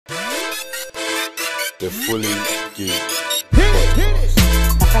The fully geek.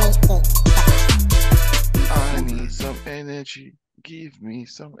 I need some energy. Give me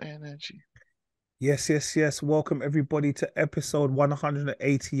some energy. Yes. Welcome everybody to episode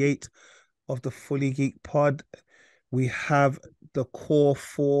 188 of the Fully Geek Pod. We have the core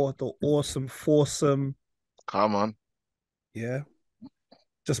four, the awesome foursome. Come on. Yeah.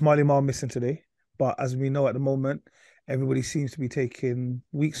 Just Marley Marl missing today. But as we know at the moment, everybody seems to be taking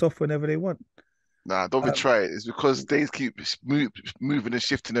weeks off whenever they want. Nah, don't be try it. It's because days keep moving and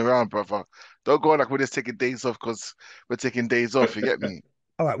shifting around, brother. Don't go on like we're just taking days off because we're taking days off. You get me?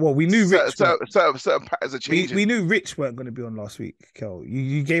 All right, well, we knew Rich. Certain patterns are changing. We knew Rich weren't going to be on last week, Kel.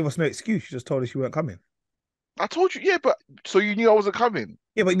 You gave us no excuse. You just told us you weren't coming. I told you, yeah, but so you knew I wasn't coming.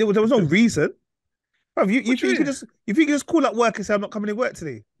 Yeah, but there was no reason. Bro, you What think you could just call up work and say I'm not coming to work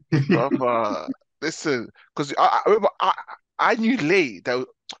today? Brother, listen, because I remember I knew late that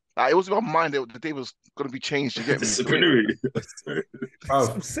it was in my mind that the day was going to be changed. You get me? Disciplinary.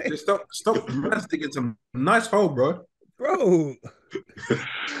 Oh, Stop man's digging some nice hole, bro. Bro,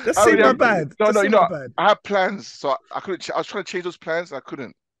 just say my bad. No, Just no, say you know, my bad. I had plans, so I couldn't. I was trying to change those plans, and I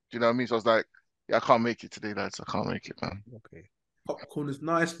couldn't. Do you know what I mean? So I was like, yeah, I can't make it today, lads. I can't make it, man. Okay. Popcorn is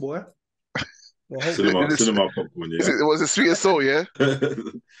nice, boy. Well, Cinema popcorn, yeah. Was it sweet and salt, yeah?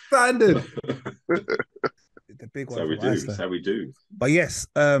 Standard. the big That's one. how we do. That's how we do. But yes,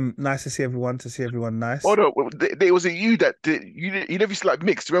 nice to see everyone. Nice. Oh no, was it you that did? You never used to like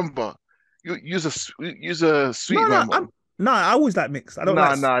mix. Remember? You use a sweet man. I always like mixed. I don't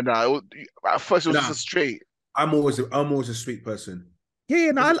like. Nah. At first, it was just a straight. I'm always a sweet person.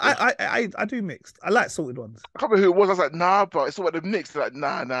 Yeah. No, I do mixed. I like salted ones. I can't remember who it was. I was like, nah, bro. It's all about the mix. They're like,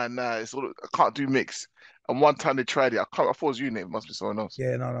 nah. It's all, I can't do mix. And one time they tried it. I thought it was you, Nate. It must be someone else.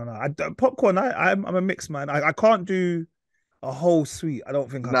 Yeah, no. Popcorn. I'm a mixed man. I can't do a whole sweet. I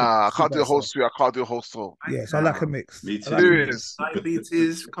don't think. I can't do a whole sweet. I can't do a whole salt. Yeah, so I like a mix. Me too. Serious.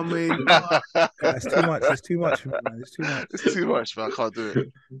 Diabetes coming. It's too much. It's too much for me, man. It's too much. It's too much, man. I can't do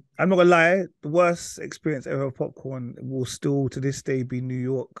it. I'm not gonna lie. The worst experience ever of popcorn will still to this day be New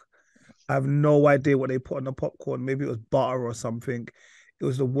York. I have no idea what they put on the popcorn. Maybe it was butter or something. It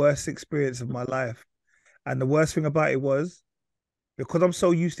was the worst experience of my life. And the worst thing about it was, because I'm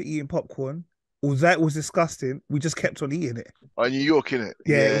so used to eating popcorn, although it was disgusting, we just kept on eating it. Oh, New York, innit?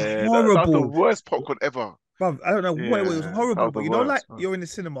 Yeah, it was horrible. That's the worst popcorn ever. Bruv, I don't know what it was. It was horrible. But you know, like man. You're in the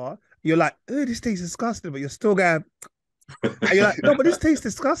cinema, you're like, oh, this tastes disgusting, but you're still going. And you're like, no, but this tastes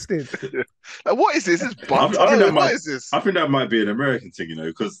disgusting. Like, what is this? This is butter. What is this? I think that might be an American thing,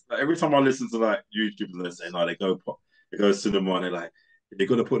 because every time I listen to like YouTubers, they're saying, they go cinema and they're like, they're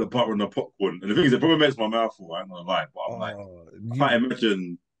gonna put the butter on the popcorn. And the thing is, it probably makes my mouth full. I'm not gonna lie, but I'm like, I can't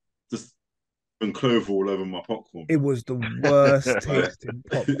imagine just clover all over my popcorn. It was the worst tasting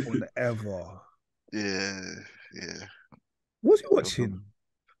popcorn ever. Yeah. What was you watching?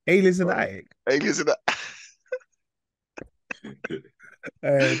 Aliens in the Attic. Aliens in the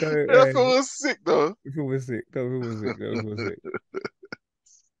That was sick though. It was sick.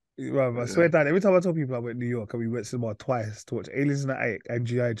 Bro, I swear down, every time I tell people I went to New York and we went cinema twice to watch Aliens in the Attic and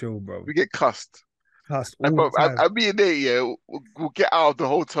G.I. Joe, bro. We get cussed. Cussed all the time. I me and Nate, we'll get out of the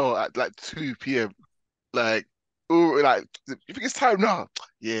hotel at like 2 p.m. Like, ooh, like, you think it's time now?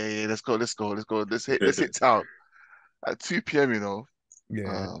 Yeah, let's go. Let's hit town. At 2 p.m,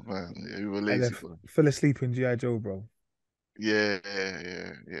 Yeah. Oh man, yeah, we were lazy. Fell asleep in G.I. Joe, bro. Yeah.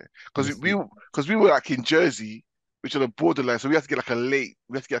 Because we were like in Jersey, which on the borderline, so we had to get like a late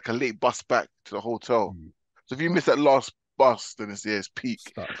bus back to the hotel. So if you miss that last bus, then it's peak.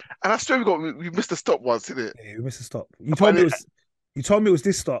 Stuck. And I swear we missed a stop once, didn't it? Yeah, we missed a stop. You told me it was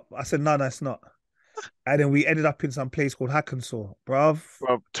this stop. I said no, it's not. And then we ended up in some place called Hackensaw, bruv.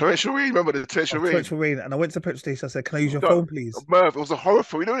 Torrential rain, remember the torrential rain? Torrential rain. And I went to the petrol station. I said, "Can I use your phone, please?" Merv, it was a horror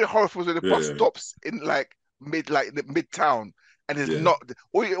film. You know, the horror films where the bus stops in like mid-town, and there's not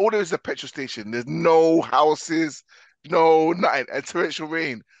all there is a petrol station. There's no houses, no nothing, and torrential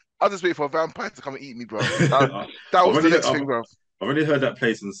rain. I'll just wait for a vampire to come and eat me, bro. That was the next thing, bro. I've only heard that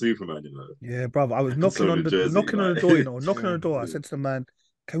place in Superman, Yeah, brother. I was knocking on the door, knocking on the door. I said to the man,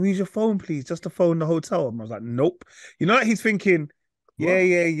 "Can we use your phone, please? Just to phone the hotel." And I was like, "Nope." You know, like he's thinking, yeah.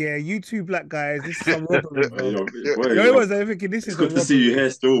 You two black guys, this is some robbery, bro. He was thinking, this is good to see you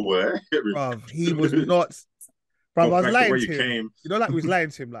here still, boy. Bruv, he was not. Bruv, I was lying to him. You know, like we was lying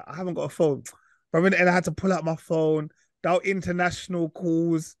to him. Like, I haven't got a phone. Bruv, and I had to pull out my phone, dial international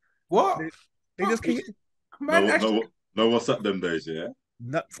calls. What? They just keep... No, what's up them days, yeah?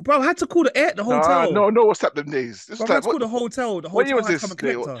 No, bro, I had to call the hotel. No, what's up them days? Bro, I had to call the hotel. The hotel when was this?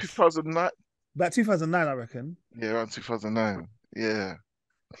 2009? About 2009, I reckon. Yeah, around 2009. Yeah.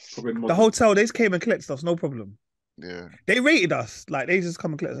 The hotel, they just came and collected us, no problem. Yeah. They rated us. Like, they just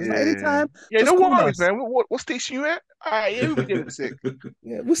come and collect us. It's like, Yeah. anytime. Yeah, just no call worries, us. man. What station you at? Yeah, we'll be getting sick.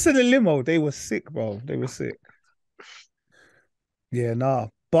 Yeah, we're still in limo. They were sick, bro. They were sick. Yeah, nah.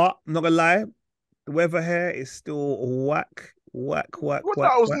 But I'm not gonna lie, the weather here is still whack. Well,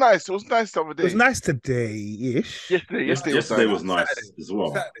 that was nice. It was nice the other It was day. nice today-ish. Yesterday was nice as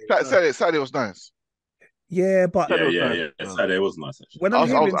well. Saturday was nice. Yeah, but Saturday was nice actually. When I'm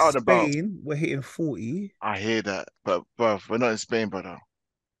here in Spain, we're hitting 40. I hear that, but bro, we're not in Spain, brother.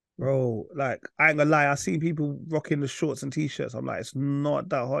 Bro, like, I ain't gonna lie, I seen people rocking the shorts and t-shirts. I'm like, it's not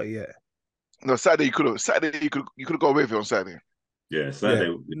that hot yet. No, Saturday you could have got away with it on Saturday. Yeah,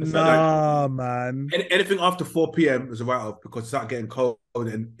 Saturday. Nah, man. Anything after 4 p.m. is a write-off because it started getting cold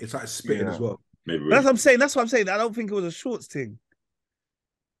and it started spitting as well. Maybe That's what I'm saying. That's what I'm saying. I don't think it was a shorts thing.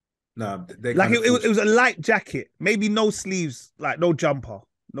 No, like it was a light jacket, maybe no sleeves, like no jumper,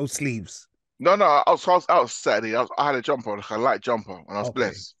 no sleeves. No, I was out Saturday. I had a jumper, like a light jumper, and I was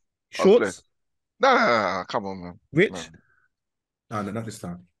blessed. Shorts? No, come on, man. Rich? No, not this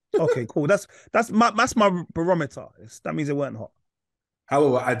time. Okay, cool. That's my barometer. That means it weren't hot.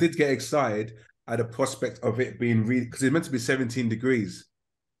 However, I did get excited at the prospect of it being really, because it's meant to be 17 degrees.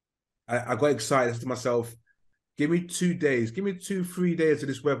 I got excited to myself, give me 2 days, give me 3 days of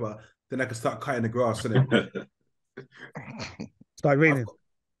this weather, then I can start cutting the grass. Innit? Start raining.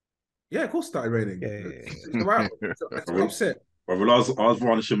 Yeah, of course, started raining. Yeah. I'm upset. But when I was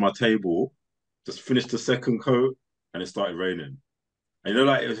varnishing my table, just finished the second coat, and it started raining. And you know,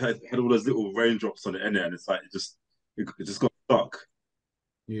 like it had all those little raindrops on it, and it's like it just got stuck.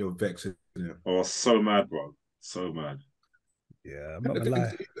 You're vexed. Yeah. I was so mad, bro. So mad. Yeah, I'm not gonna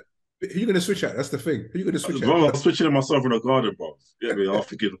lie. Who are you gonna switch at? That's the thing. Who are you gonna switch at? Bro, I was switching at myself in the garden, bro. Yeah, I was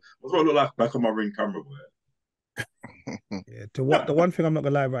thinking, what's what I look like back on my Ring camera, boy? Yeah, the one thing I'm not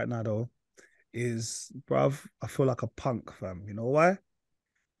gonna lie right now though is, bruv, I feel like a punk, fam. You know why?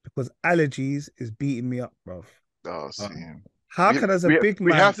 Because allergies is beating me up, bruv. Oh, see. How can as a big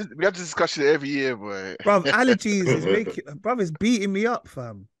man we have to discuss it every year, boy. Bruv, allergies is making bruv, it's beating me up,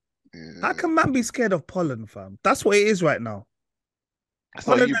 fam. Yeah. How can man be scared of pollen, fam? That's what it is right now. It's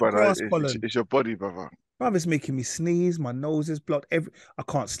not you, brother. It's your body, brother. Bruv, it's making me sneeze. My nose is blocked. I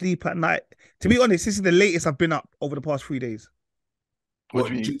can't sleep at night. To be honest, this is the latest I've been up over the past 3 days. What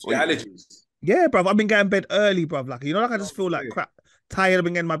do you mean? Allergies? Yeah, bruv. I've been getting bed early, bruv. Like, you know, like I just feel like crap. Tired. I've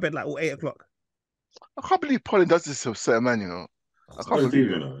been getting in my bed like 8 o'clock. I can't believe pollen does this to a certain man, you know. I can't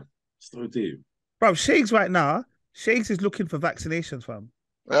believe it. It's so deep. Bruv, Shakes right now, Shakes is looking for vaccinations, fam.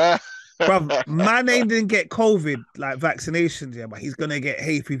 Bruv, man ain't didn't get COVID, like vaccinations, yeah, but he's gonna get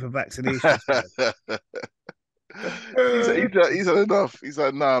hay fever vaccinations. he's had enough. He's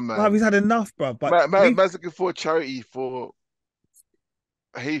like, nah, man. Bruv, he's had enough, bruv. But man's looking for a charity for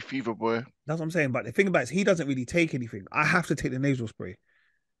hay fever, boy. That's what I'm saying. But the thing about it is he doesn't really take anything. I have to take the nasal spray.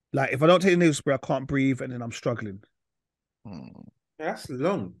 Like, if I don't take the nasal spray, I can't breathe, and then I'm struggling. That's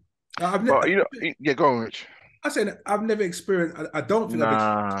long. Go on, Rich. I said I've never experienced. I don't think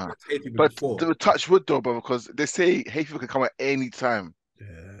I've experienced hay fever before. But touch wood though, bro, because they say hay fever can come at any time. Yeah.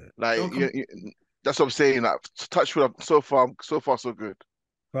 Like that's what I'm saying. Like, touch wood, so far so good.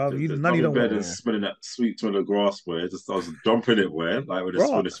 Bro, none of them bed and smelling that sweet smell of grass, boy. I was jumping it, boy, like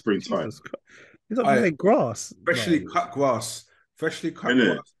when it's springtime. He's not like grass. Freshly cut grass. Freshly cut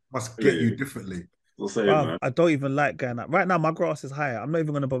grass must get you differently. Man. I don't even like going out. Right now, my grass is higher. I'm not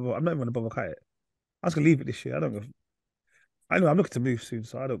even gonna bother cut it. I was gonna leave it this year. I know I'm looking to move soon,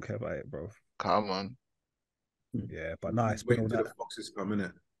 so I don't care about it, bro. Come on. Yeah, but nice. Wait until the foxes come in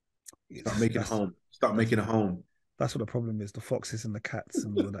it. Start making a home. That's what the problem is. The foxes and the cats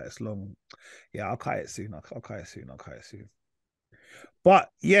and all that. It's long. Yeah, I'll cut it soon. I'll cut it soon. But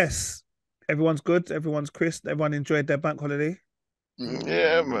yes, everyone's good. Everyone's crisp. Everyone enjoyed their bank holiday.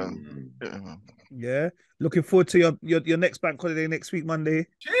 Yeah, man. Yeah. Looking forward to your next bank holiday next week, Monday.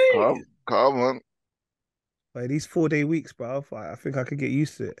 Come on. Like, these 4-day weeks, bro. I think I could get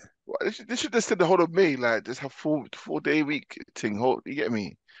used to it. Well, they should just said the whole of May, like just have 4-day week thing. You get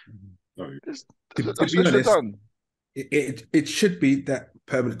me? To be honest, it should be that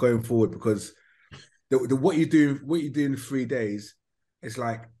permanent going forward, because the what you do in 3 days, it's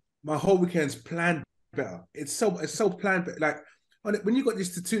like my whole weekend's planned better. It's so planned, but like when you got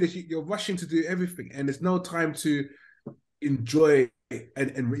this to 2 days, you're rushing to do everything, and there's no time to enjoy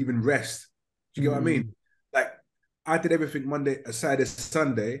and even rest. Do you get what I mean? Like, I did everything Monday, Saturday,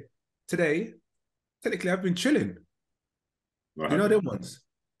 Sunday. Today, technically, I've been chilling. Right. You know them ones.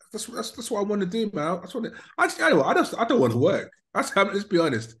 That's what I want to do, man. I don't want to work. Let's be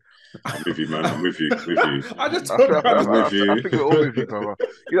honest. I'm with you, man. I'm with you. With you. I just told you. I think we're all with you, brother.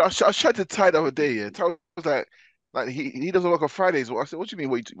 You know, I tried to Ty the other day. Yeah, Ty was like he doesn't work on Fridays. Well, I said, what do you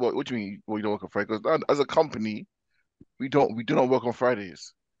mean? What do you mean? What you don't work on Fridays? Because as a company, we do not work on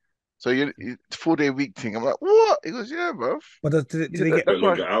Fridays. So it's 4 day week thing. I'm like, what? He goes, yeah, bro. But do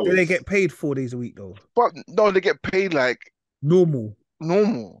they get paid 4 days a week though? But no, they get paid like normal.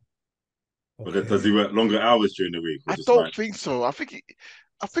 But does he work longer hours during the week? I don't think so. I think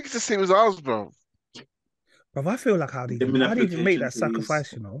it's the same as ours, bro. Bro, I feel like I'd even make that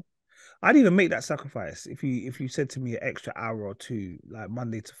sacrifice, you know. I'd even make that sacrifice if you said to me an extra hour or two, like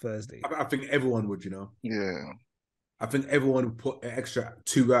Monday to Thursday. I think everyone would, you know. Yeah. I think everyone would put an extra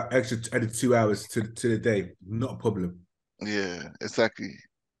 2 hours to the day. Not a problem. Yeah, exactly.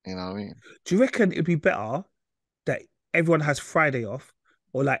 You know what I mean? Do you reckon it'd be better that everyone has Friday off,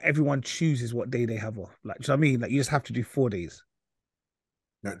 or like everyone chooses what day they have off? Like, do you know what I mean? Like, you just have to do 4 days.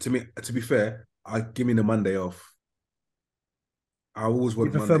 Now, to be fair, give me the Monday off. I always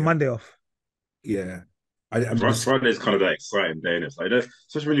want. You prefer Monday off? Yeah. Friday's kind of that exciting day, and it's like,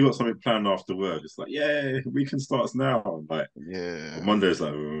 especially when you got something planned after work. It's like, yeah, weekend starts now. I'm like, yeah. Monday's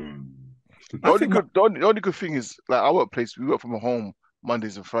like. The only good thing is like our workplace. We work from home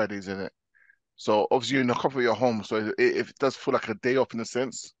Mondays and Fridays, in it. So obviously you're in the comfort of your home. So it does feel like a day off in a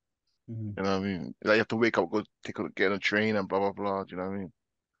sense. You know what I mean? Like you have to wake up, get on a train, and blah blah blah. Do you know what I mean?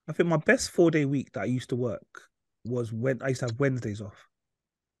 I think my best 4 day week that I used to work was when I used to have Wednesdays off.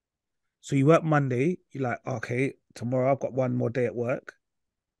 So you work Monday, you're like, okay, tomorrow I've got one more day at work.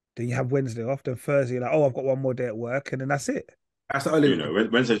 Then you have Wednesday off. Then Thursday, you're like, oh, I've got one more day at work, and then that's it. That's the only. You know,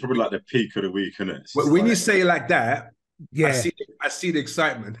 Wednesday's probably like the peak of the week, isn't it? When you say it like that, yeah, I see the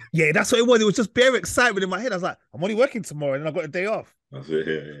excitement. Yeah, that's what it was. It was just bare excitement in my head. I was like, I'm only working tomorrow, and I've got a day off. That's it.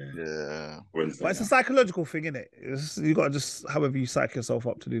 Yeah. Wednesday. But it's a psychological thing, isn't it? You got to just however you psych yourself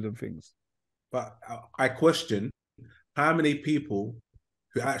up to do them things. But I question how many people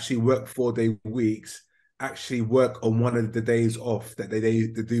who actually work 4 day weeks actually work on one of the days off that they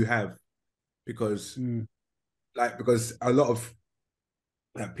do have, because because a lot of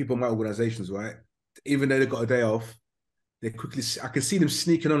people in my organizations, right, even though they've got a day off, I can see them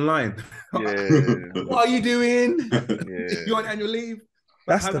sneaking online. Yeah. What are you doing? Yeah. You're on annual leave.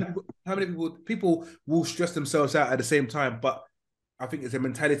 How many people will stress themselves out at the same time? But I think it's a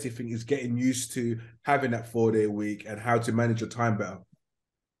mentality thing, is getting used to having that 4 day week and how to manage your time better.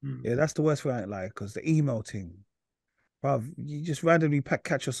 Yeah, that's the worst thing I like, because the email thing, bruv, you just randomly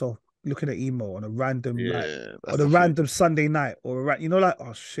catch yourself looking at email on a random random Sunday night, or you know, like,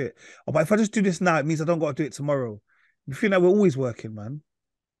 oh shit. Oh, but if I just do this now, it means I don't got to do it tomorrow. You feel like we're always working, man.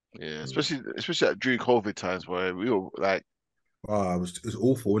 Yeah, especially during COVID times where we were like, it was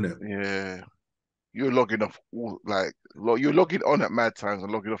awful, wasn't it? Yeah, you're logging off you're logging on at mad times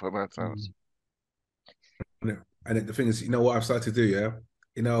and logging off at mad times. And the thing is, you know what I've started to do, yeah?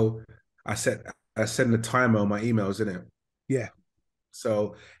 You know, I send the timer on my emails, innit? Yeah.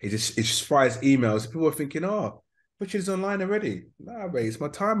 So it just fires emails. People are thinking, oh, Richard's online already. Nah, mate, it's my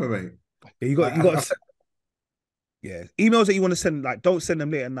timer, mate. Yeah, you got to send, yeah, emails that you want to send, like, don't send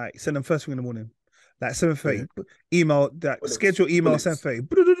them late at night. Send them first thing in the morning. Like 7:30. Yeah. Email that bullets. Schedule email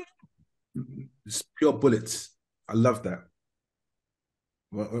 7:30. It's pure bullets. I love that.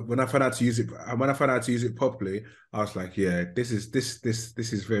 When I found out to use it properly, I was like, yeah, this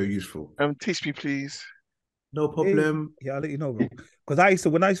is very useful. Teach me, please. No problem. Yeah, I'll let you know, bro. Because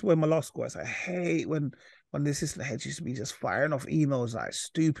when I used to work in my last school, I hate when the assistant heads used to be just firing off emails like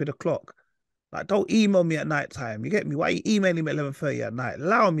stupid o'clock. Like, don't email me at night time. You get me? Why are you emailing me at 11:30 at night?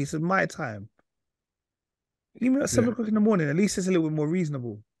 Allow me, it's my time. Email at 7 o'clock in the morning. At least it's a little bit more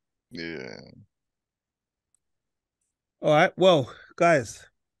reasonable. Yeah. All right. Well, guys,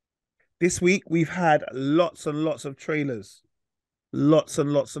 this week we've had lots and lots of trailers. Lots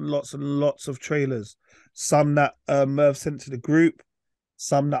and lots and lots and lots of trailers. Some that Merv sent to the group,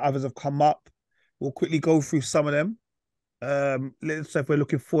 some that others have come up. We'll quickly go through some of them. Let's say if we're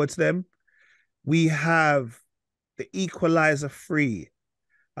looking forward to them. We have The Equalizer 3.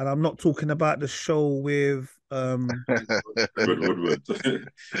 And I'm not talking about the show with Woodward. Queen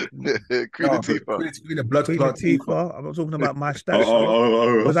Latifah. I'm not talking about Mash that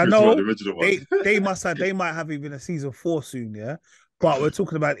show. Because I know they might have even a season 4 soon, yeah. But we're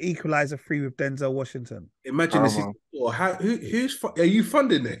talking about Equalizer 3 with Denzel Washington. Imagine this season 4. Are you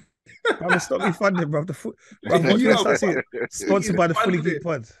funding it? Brother, stop me funding, bro. Sponsored by the Fully Geek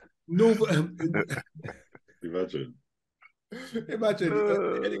Pod. No, Imagine.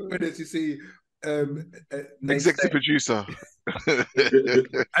 Any credits you see executive producer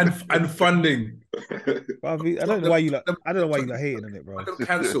and funding. Bruv, I don't know why you like. I don't know why you like hating on it, bro.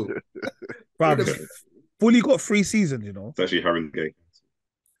 Cancel. Bruv, fully got 3 seasons. You know, it's actually Harren Gay.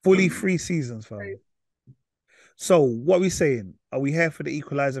 Fully 3 seasons, fam. So what are we saying? Are we here for the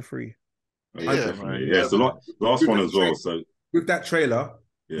Equalizer 3? Yeah, definitely. Yeah, so last one as well. So with that trailer,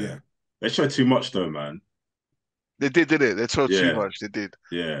 yeah. They showed too much though, man. They did it? They showed too much. They did.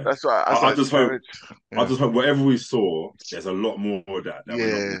 Yeah, that's why I just hope. I just hope whatever we saw, there's a lot more of that.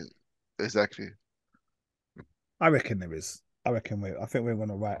 Exactly. I reckon there is. I think we're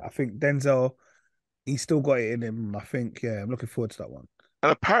gonna write. I think Denzel, he's still got it in him. I think I'm looking forward to that one.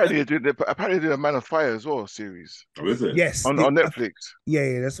 And apparently they did a Man of Fire as well series. Oh, is it? Yes, on Netflix.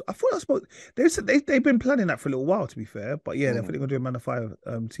 Yeah. I thought I spoke. They've been planning that for a little while, to be fair. But yeah, they're gonna do a Man of Fire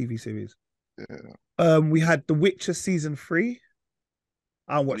TV series. Yeah. We had The Witcher season 3.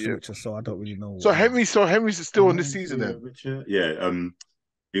 I don't watch The Witcher, so I don't really know. So Henry's still on this season then. Witcher? Yeah.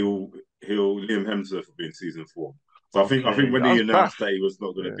 Liam Hemsworth will be in season 4. So I think when he announced that he was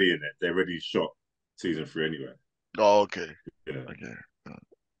not going to be in it, they already shot season 3 anyway. Oh, okay. Yeah. Okay.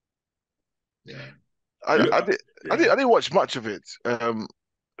 Yeah. I didn't watch much of it.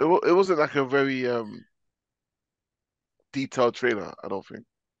 It wasn't like a very detailed trailer, I don't think.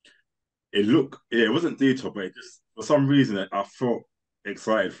 It wasn't detailed, but it just for some reason I felt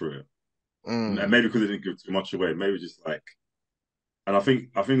excited for it. And maybe because it didn't give too much away, maybe just like, and I think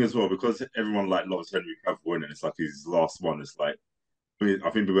as well, because everyone like loves Henry Cavill and it's like his last one, it's like, I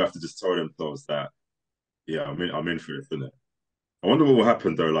think people have to just tell themselves that, yeah, I'm in for it, isn't it? I wonder what will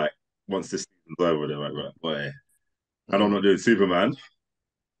happen though, like once this season's over, they're like, right, boy, I'm not doing Superman.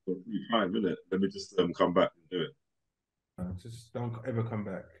 Fine, isn't it? Let me just come back and do it. Just don't ever come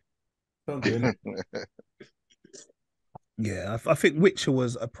back. Don't do it. Yeah, I think Witcher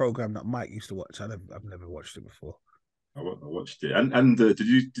was a program that Mike used to watch. I've never watched it before. I watched it, and did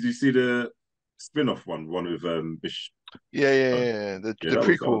you see the spin-off one with Bish? Yeah, the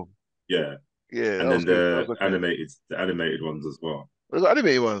prequel. Yeah, and then the animated ones as well. The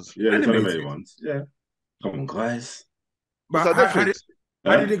animated ones. Yeah, the animated ones. Yeah, come on, guys. But how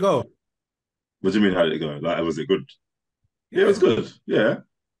did it go? What do you mean? How did it go? Like, was it good? Yeah, it was good. Yeah,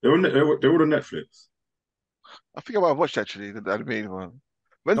 they were on Netflix. I think I might have watched actually the animated one.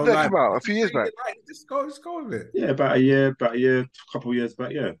 When did that come out? A few years back. Just go with it. Yeah, about a year, a couple of years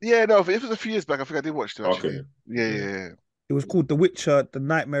back. Yeah. Yeah, no, if it was a few years back, I think I did watch it actually. Okay. Yeah. It was called The Witcher: The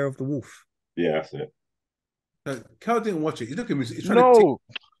Nightmare of the Wolf. Yeah, that's it. Cal didn't watch it. He's looking.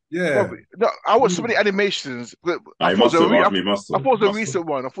 Yeah. No, I watched so many animations. I thought it was a recent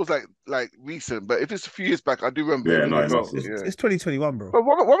one. I thought it was like recent, but if it's a few years back, I do remember. Yeah, no, it's 2021, bro. But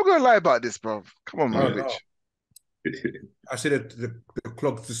what are we gonna lie about this, bro? Come on, man, Rich. I said the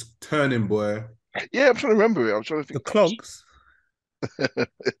clock's just turning, boy. Yeah, I'm trying to remember it. I'm trying to think. The clogs.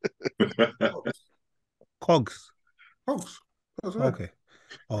 Cogs. Okay.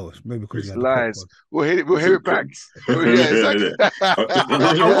 Oh, maybe because it's lies. We'll hear it back. Yeah, exactly.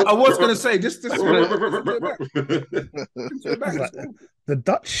 I was gonna say just like, the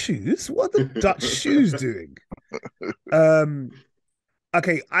Dutch shoes. What are the Dutch shoes doing?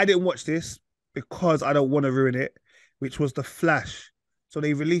 Okay, I didn't watch this because I don't want to ruin it, which was The Flash. So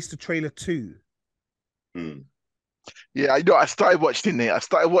they released the trailer 2. Yeah, I know. I started watching it. I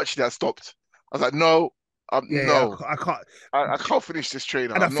stopped. I was like, no. No, I can't. I can't finish this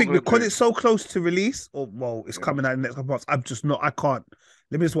trailer. And I think because it's so close to release, it's coming out in the next couple months. I'm just not. I can't.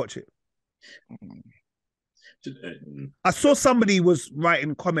 Let me just watch it. I saw somebody was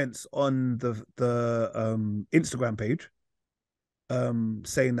writing comments on the Instagram page,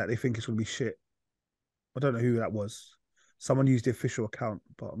 saying that they think it's gonna be shit. I don't know who that was. Someone used the official account,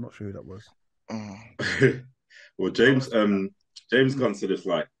 but I'm not sure who that was. Well, James Gunn said it's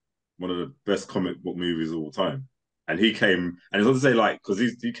like one of the best comic book movies of all time, and he came, and it's not to say like because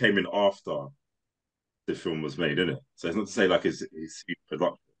he came in after the film was made, isn't it? So it's not to say like his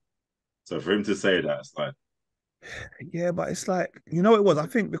production. So for him to say that, it's like, yeah, but it's like it was. I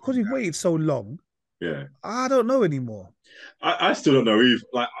think because he waited so long. Yeah, I don't know anymore. I still don't know either.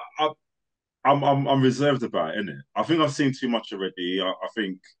 Like I'm reserved about it, innit? I think I've seen too much already. I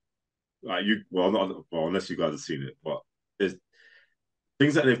think like unless you guys have seen it, but there's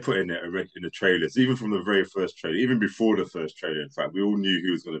things that they've put in there already in the trailers, even from the very first trailer, even before the first trailer. In fact, we all knew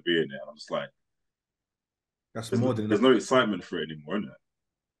who was going to be in there. And I'm just like, there's no excitement for it anymore, isn't it?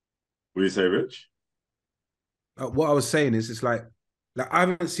 What do you say, Rich? What I was saying is, it's like I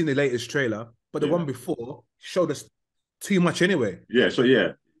haven't seen the latest trailer, but the one before showed us too much anyway. Yeah, so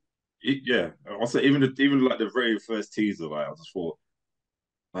yeah. Also, even like the very first teaser, like I just thought,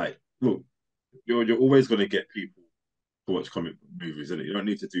 like, look, you're always going to get people to watch comic movies, isn't it? You don't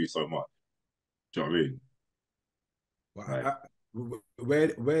need to do so much. Do you know what I mean?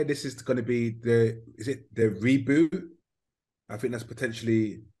 Well, where this is going to be is it the reboot? I think that's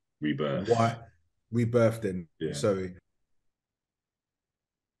potentially Rebirth. Rebirth then. Yeah. Sorry.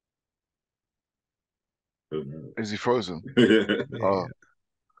 Is he frozen? Oh.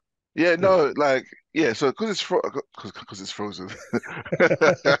 Yeah, no, like, yeah, so because it's frozen.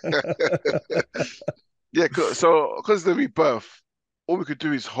 Yeah, so because the rebirth, all we could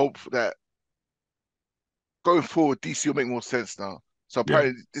do is hope that going forward, DC will make more sense now. So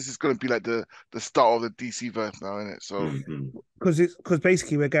apparently, this is going to be like the start of the DC verse now, isn't it? So because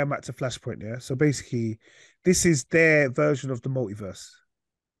basically we're going back to Flashpoint, yeah. So basically, this is their version of the multiverse.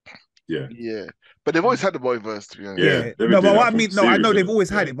 Yeah, but they've always had the multiverse, to be honest. Yeah. No, but what I mean, no, I know they've always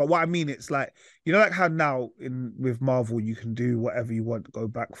had it, but what I mean, it's like, you know, like how now with Marvel you can do whatever you want, go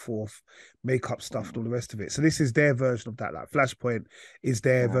back, forth, make up stuff, and all the rest of it. So this is their version of that. Like Flashpoint is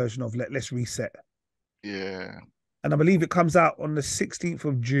their version of let's reset. Yeah. And I believe it comes out on the 16th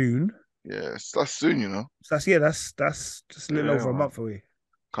of June. Yeah, that's soon, you know. So that's just a little over a month away.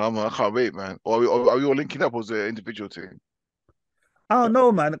 Come on, I can't wait, man. Or are we all linking up, or is it an individual thing? I don't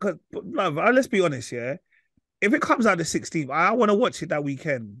know, man. Because let's be honest, yeah. If it comes out the 16th, I want to watch it that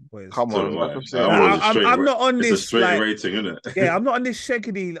weekend, boys. Come on, I'm not on this. It's a straight rating, isn't it? Yeah, I'm not on this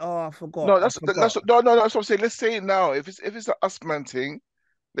shaggedy. Oh, I forgot. No, that's no. That's what I'm saying. Let's say it now. If it's an us man thing,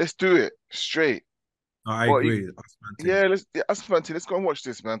 let's do it straight. I agree. Yeah, us man thing. Let's go and watch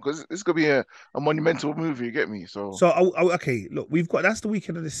this, man, because this is gonna be a monumental movie. You get me? So okay. Look, that's the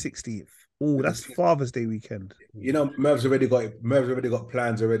weekend of the 16th. Oh, that's Father's Day weekend. You know, Merv's already got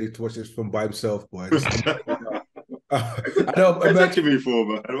plans already to watch this film by himself, boys. I know. Taking me for,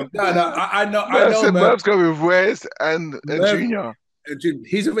 man. No, I know. Merv's going with Wes and Junior.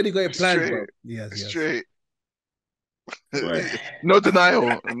 He's already got a plan, bro. Yes. Straight. No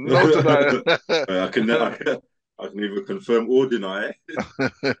denial. No denial. I can either confirm or deny.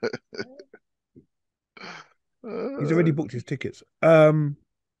 He's already booked his tickets.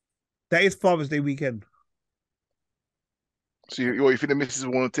 That is Father's Day weekend. So you think the missus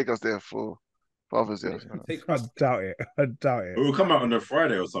will want to take us there for Father's Day? I doubt it. It will come out on a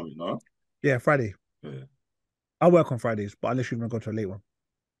Friday or something, no? Yeah, Friday. Yeah. I work on Fridays, but unless you're going to go to a late one.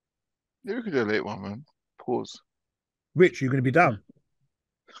 Yeah, we could do a late one, man. Pause. Rich, you're going to be down?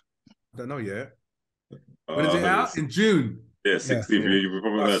 I don't know yet. When is it out? In June. Yeah, 16th. Yeah. You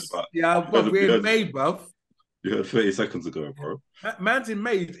probably heard about. Yeah, we're in May, bruv. You heard 30 seconds ago, bro. Man's in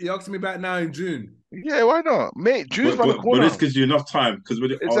May. He asked me about now in June. Yeah, why not? May, June's around the corner. But this gives you enough time because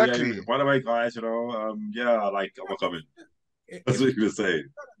exactly. By the way, guys, you know, I'm coming. That's what you were saying.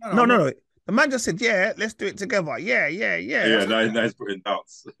 No. The man just said, "Yeah, let's do it together." Yeah. Yeah, now he's putting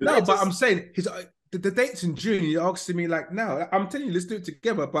doubts. No, but I'm saying the date's in June. You're asking me like now. I'm telling you, let's do it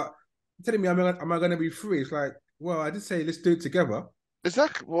together. But you're telling me, am I going to be free? It's like, well, I did say let's do it together.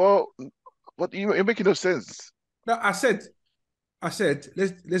 Exactly. Well, what you're making no sense. No, I said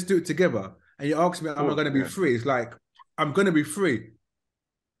let's do it together. And you asked me, am I going to be free? It's like, I'm going to be free.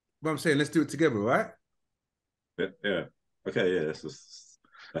 But I'm saying, let's do it together, right? Yeah. Okay, yeah,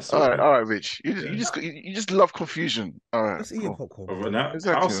 that's all right, Rich. You just love confusion. All right. Let's eat your popcorn.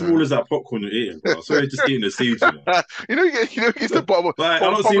 How small is that popcorn you're eating, bro? So you're just eating the seeds, you know? It's the bottom. Like, I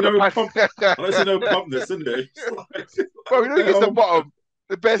don't see no pumpness in there. Bro, it's the bottom.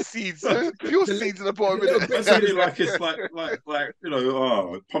 The best seeds, pure seeds at the bottom. It's like you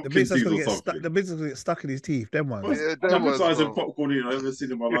know, pumpkin seeds or something. The bits that get stuck in his teeth. Them ones. I'm advertising popcorn I've ever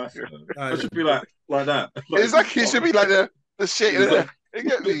seen in my life. It should be like that. Exactly, it should be like the shit. You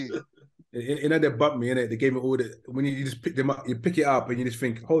get me? You know, they bumped me in it. They gave me all the when you just pick them up, you pick it up and you just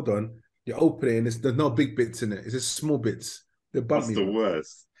think, hold on, you open it and there's no big bits in it. It's just small bits. They bump me. That's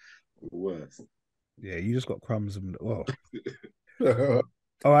the worst. Yeah, you just got crumbs and All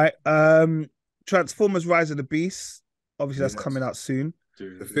right. Transformers: Rise of the Beast. Obviously, that's coming out soon.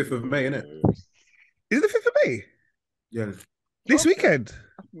 The 5th of May, isn't it? Is it the 5th of May? Yeah. This weekend?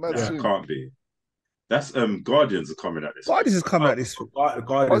 It can't be. That's Guardians are coming out this Guardians is coming out this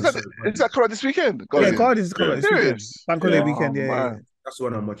Guardians. Is that coming out this weekend? Yeah, Guardians is coming out this weekend. Bank holiday weekend, yeah. That's the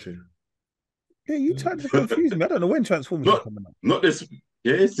one I'm watching. Yeah, you trying to confuse me. I don't know when Transformers is coming out. Not this.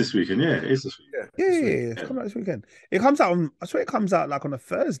 Yeah, it's this weekend. Yeah, it is this weekend. Yeah, it's coming out this weekend. It comes out on. I swear it comes out like on a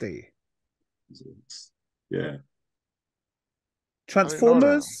Thursday. Yeah.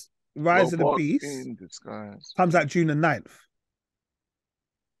 Transformers: Rise of the Beast comes out June the 9th.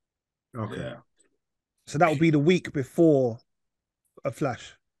 Okay. Yeah. So that will be the week before a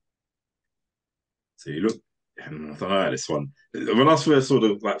Flash. See, look, I don't know this one. When I first saw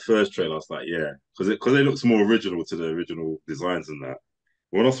the first trailer, I was like, yeah, because it looks more original to the original designs and that.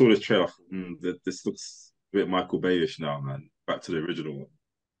 When I saw this trailer, I thought, this looks a bit Michael Bay-ish now, man. Back to the original one.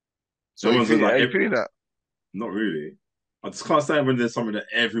 So you feeling that? Not really. I just can't stand when there's something that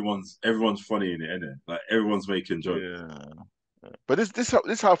everyone's funny in it, innit? Like everyone's making jokes. Yeah. But this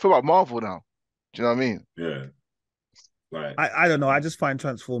how I feel about Marvel now. Do you know what I mean? Yeah. Like I don't know. I just find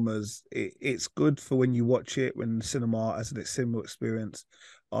Transformers. It's good for when you watch it when the cinema as a cinema experience.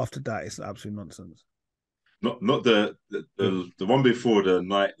 After that, it's absolute nonsense. not the one before the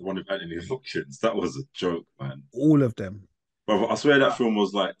one with Anthony Hopkins. That was a joke, man. All of them. But I swear that film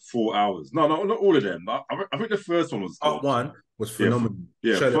was like 4 hours. No, not all of them. I think the first one was good. Part one was phenomenal.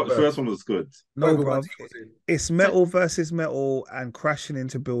 Yeah, the first one was good. No, bro. It's metal versus metal and crashing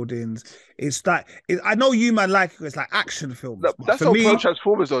into buildings. It's like I know you man like it. It's like action films. No, that's not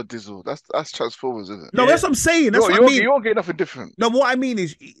Transformers or Dizzle. That's Transformers, isn't it? No, that's what I'm saying. That's what I mean. You won't get nothing different. No, what I mean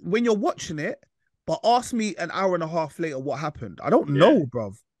is when you're watching it, but ask me an hour and a half later what happened. I don't know,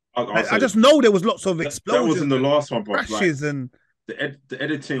 bruv. I just know there was lots of explosions. That was in the last one, bro. Crashes and the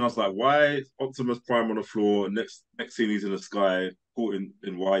editing. I was like, why is Optimus Prime on the floor? Next scene he's in the sky, caught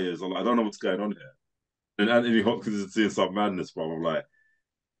in wires. I'm like, I don't know what's going on here. And Anthony Hopkins is seeing some madness, bro. I'm like,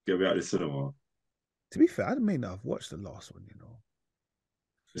 get me out of the cinema. To be fair, I may not have watched the last one.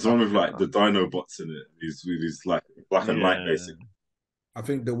 It's one with like the Dino bots in it. He's like black and white, basically. I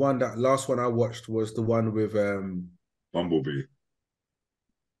think that last one I watched was the one with Bumblebee.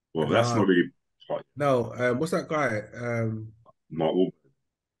 Well, that's not really. No, what's that guy? Mark Wahlberg.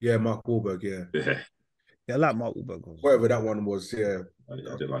 Yeah, Mark Wahlberg. Yeah, I like Mark Wahlberg. Whatever that one was. Yeah,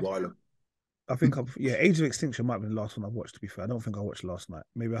 I did like it. I think Age of Extinction might have been the last one I watched. To be fair, I don't think I watched last night.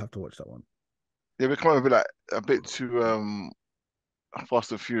 Maybe I have to watch that one. Yeah, we're kind of a bit too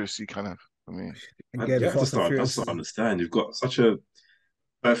Fast and Furious-y kind of. I mean, again, I just don't understand. You've got such a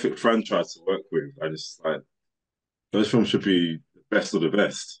perfect franchise to work with. I just like those films should be the best of the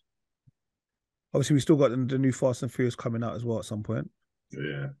best. Obviously, we still got the new Fast and Furious coming out as well at some point.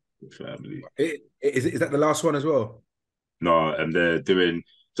 Yeah, family. Is that the last one as well? No, and they're doing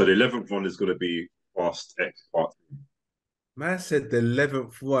so. The 11th one is going to be Fast X Part 2. Man said the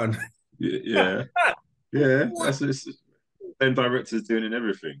 11th one. Yeah. That's the same director's doing and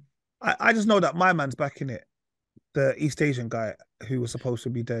everything. I just know that my man's back in it. The East Asian guy who was supposed to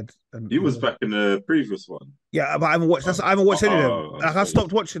be dead. And he was back in the previous one. Yeah, but I haven't watched. I haven't watched any of them. Like, I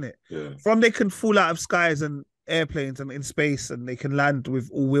stopped watching it. Yeah. From they can fall out of skies and airplanes and in space, and they can land with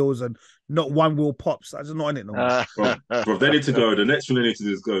all wheels and not one wheel pops. I'm just not in it no more. Bro, they need to go. The next one they need to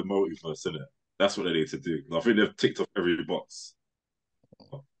do is go multiverse, innit? That's what they need to do. I think they've ticked off every box.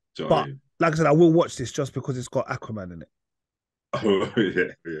 But like I said, I will watch this just because it's got Aquaman in it. Oh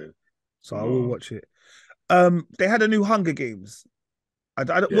yeah. So I will watch it. They had a new Hunger Games.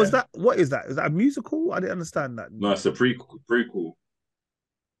 Was that what is that? Is that a musical? I didn't understand that. No, it's a prequel.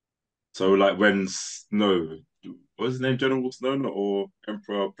 So like when Snow, what's his name, General Snow or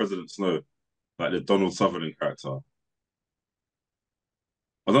Emperor President Snow, like the Donald Sutherland character.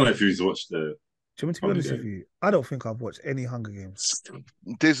 I don't know if you've watched the. Do you want me to be honest with you? I don't think I've watched any Hunger Games.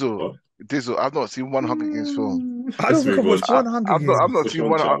 Dizzle, I've not seen one Hunger Games film. I don't think I've watched one Hunger Games.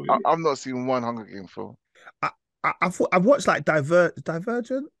 I've not seen one Hunger Games film. I've watched like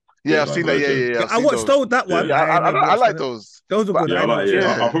Divergent. Yeah, I've seen that. Yeah. I watched that one. Yeah, I like those. Those are good. Yeah,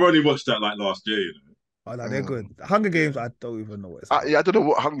 I probably only watched that like last year. You know? Oh, no, they're good. Hunger Games, I don't even know what it's about. I don't know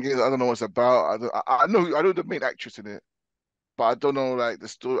what Hunger Games. I don't know what it's about. I know the main actress in it, but I don't know like the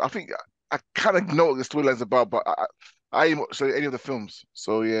story. I think I kind of know what the storyline's about, but I ain't watched any of the films,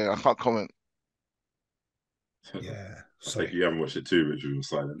 so yeah, I can't comment. Yeah, I think you haven't watched it too, Richard. You're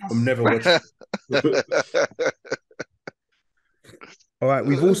silent. I've never watched it. All right,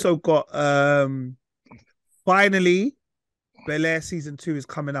 we've also got finally Bel-Air season 2 is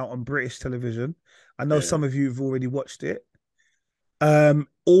coming out on British television. I know some of you have already watched it.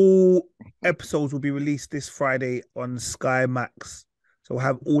 All episodes will be released this Friday on Sky Max. So we'll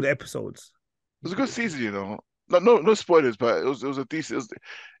have all the episodes. It was a good season, you know. No spoilers, but it was a decent.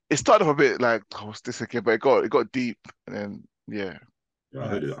 It started off a bit like, what's this again? But it got deep, and then Yeah, I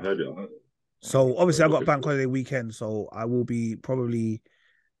heard it. So obviously I've got bank holiday weekend, so I will be probably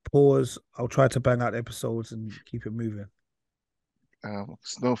pause. I'll try to bang out episodes and keep it moving.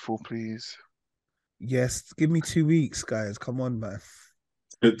 Snowfall, please. Yes, give me 2 weeks, guys. Come on, man.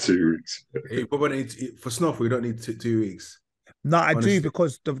 2 weeks. For Snowfall, you don't need 2 weeks. No, I do,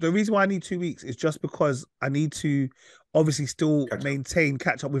 because the reason why I need 2 weeks is just because I need to obviously still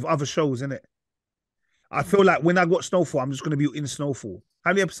catch up with other shows, innit? I feel like when I got Snowfall, I'm just going to be in Snowfall.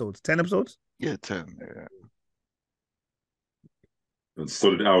 How many episodes? 10 episodes? Yeah, 10. Yeah. And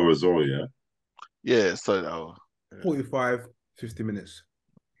solid hour as well, yeah. Yeah, solid hour. 45, 50 minutes.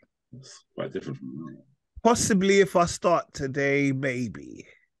 It's quite different from that. Possibly if I start today, maybe.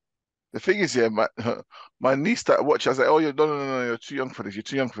 The thing is, yeah, my niece started watching. I was like, oh, no, you're too young for this. You're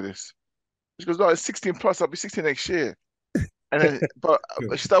too young for this. She goes, no, it's 16 plus. I'll be 16 next year. And then, but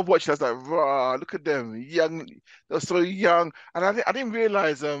she started watching. I was like, rah, look at them, young. They're so young. And I didn't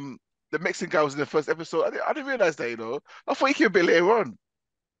realize the Mexican guy was in the first episode. I didn't realize that, you know. I thought he came a bit later on.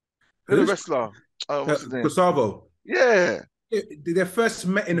 The wrestler. What's his name? Gustavo. Yeah. They first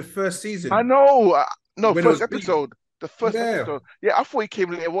met in the first season. I know. No, When first episode. The first Yeah. episode. Yeah, I thought he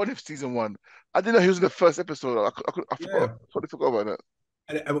came later on in season 1. I didn't know he was in the first episode. I forgot. Totally forgot about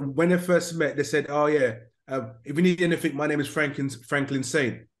that. And when they first met, they said, "Oh yeah, if you need anything, my name is Franklin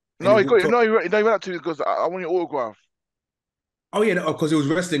Saint." And No, he went up to me because I want your autograph. Oh yeah, because he was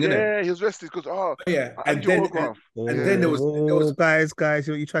wrestling, innit? Yeah, he was wrestling because yeah, I need your autograph. And then there was guys,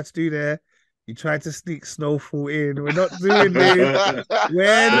 you know what you tried to do there? You tried to sneak Snowfall in. We're not doing this.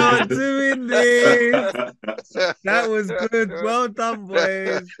 We're not doing this. That was good. Well done,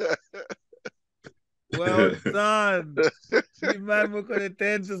 boys. Well done. You man, we're gonna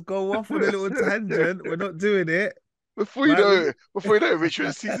then just go off on a little tangent. We're not doing it. Before you know it, Richard,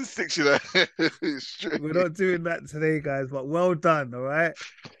 in season 6, you know. We're not doing that today, guys, but well done, all right?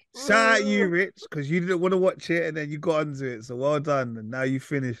 Shout out you, Rich, because you didn't want to watch it and then you got onto it. So well done. And now you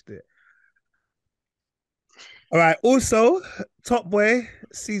finished it. All right. Also, Top Boy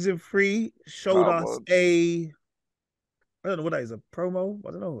season 3 showed us I don't know what that is, a promo?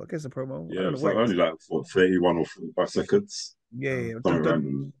 I don't know. I guess a promo. Yeah, it's like only like 31 or 45 seconds. Yeah.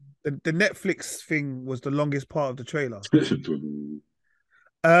 The Netflix thing was the longest part of the trailer.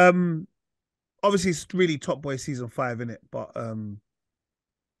 Obviously it's really Top Boy season 5, innit? But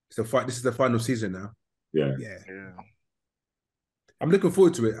this is the final season now. Yeah. I'm looking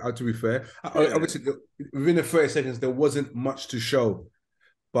forward to it, to be fair. Obviously, within the 30 seconds, there wasn't much to show.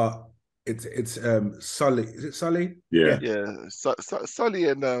 But it's Sully. Is it Sully? Yeah. Sully and Sully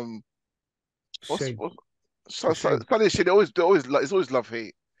and Shane, it's always love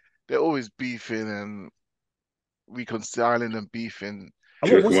hate. They're always beefing and reconciling and beefing. Do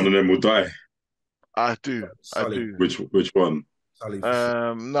you reckon one of them will die? I do. Sully. I do. Which one? Sully.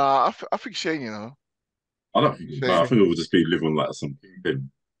 Nah, I think Shane, you know. I don't think I think it will just be live on like something.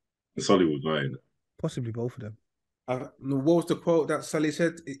 Sully will die. Possibly both of them. What was the quote that Sully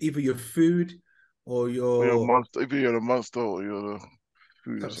said? Either your food or you're a monster. Either you're a monster or you're the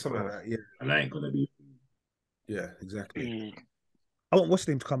food. Something like that, yeah. And I ain't gonna be. Yeah, exactly. I want what's his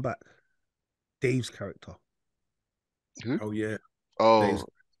name to come back. Dave's character. Who? Oh yeah. Oh. Dave's.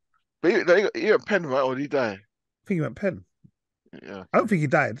 But he went Penn, right? Or did he die? I think he went Penn. Yeah. I don't think he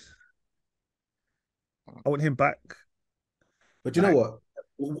died. I want him back. But you know what?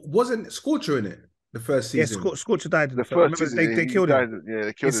 Wasn't Scorcher in it the first season? Yeah, Scorcher died in the first season. They killed him. Yeah,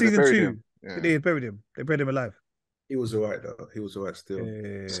 they killed him. In season 2, they buried him. They buried him alive. He was all right though. He was all right still.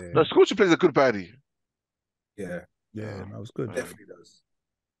 No, Scorcher plays a good baddie. Yeah, that was good. Definitely does.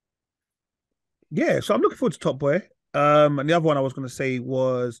 Yeah, so I'm looking forward to Top Boy. And the other one I was going to say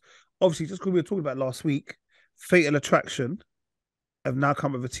was obviously just because we were talking about last week, Fatal Attraction have now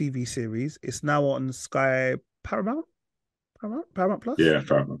come with a TV series. It's now on Sky Paramount Plus. Yeah,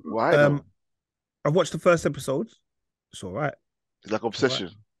 Paramount. Why? I've watched the first episode. It's all right. It's like Obsession.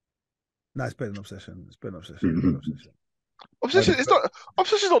 Right. No, it's better than Obsession. It's better than Obsession. Obsession. It's not.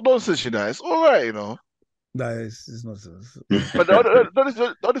 Obsession's not nonsense, you know. It's all right, you know. No, it's nonsense. But the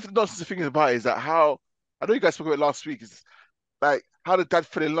only nonsense thing about it is that how I know you guys spoke about it last week. Is like how the dad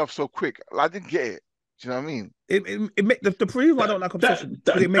fell in love so quick. I didn't get it. Do you know what I mean? The proof I don't like Obsession.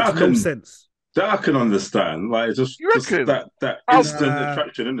 It makes no sense. That I can understand. Like just that instant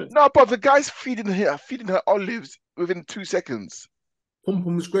attraction, isn't it? No, but the guy's feeding her olives within 2 seconds. Pum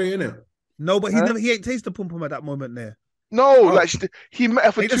Pum's great, isn't it? No, but he ain't tasted Pum Pum at that moment there. No, like he met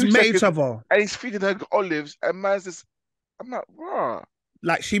her for 2 seconds. Met each other, and he's feeding her olives. And man's just, I'm like, raw.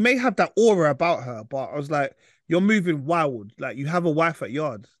 Like she may have that aura about her, but I was like, you're moving wild. Like you have a wife at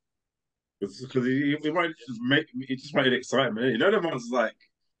yard. Because he just made excitement. You know, the man's like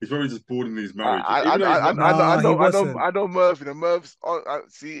he's probably just bored in his marriage. I know Merv. You know, Merv's on. I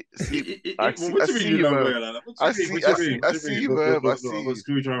see you, Merv. I see you, Merv. I see you. I've got a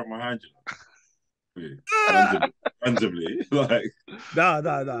screwdriver in my hand. Randomly, like no.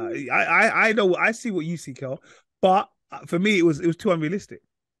 I know. I see what you see, Kel. But for me, it was too unrealistic.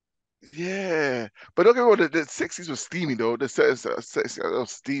 Yeah, but don't get me wrong. The sexies were steamy though. The sex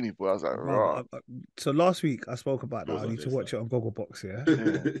was steamy, but I was like, raw. So last week I spoke about that. I need to watch it on Gogglebox. Yeah.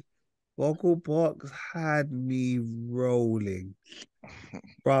 Gogglebox had me rolling.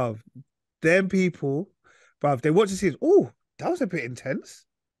 Bruv, them people, bruv, they watch the series. Oh, that was a bit intense.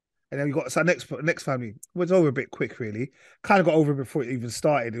 And then we got our next family. It was over a bit quick, really. Kind of got over it before it even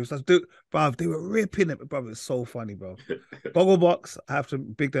started. It was like, bruv, they were ripping it, bruv. It's so funny, bro. Gogglebox, I have to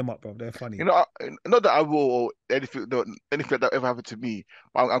big them up, bro. They're funny. You know, not that I will anything that ever happened to me.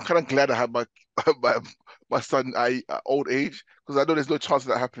 I'm kind of glad I had my son at old age, because I know there's no chance of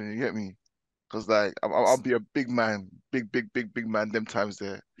that happening. You get me? Because like I'll be a big man, big man. Them times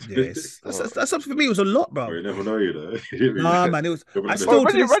there. Yes, that's something for me. It was a lot, bro. Oh, you never know, you know. Nah, man, it was. I still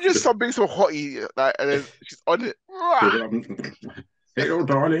imagine some being so hottie, like, and then she's on it. Hello,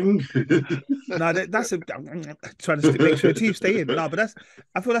 darling. No, that's trying to make sure the teeth stay in. No, but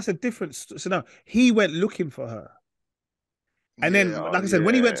I feel that's a different. So no, he went looking for her. And then, like I said,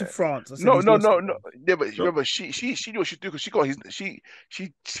 when he went to France, I said, no. Yeah, but remember, she knew what she'd do, because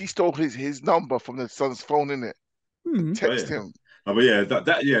she stole his number from the son's phone, innit? Text him. Oh, but yeah,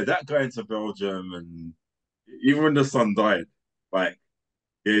 that going to Belgium, and even when the son died, like,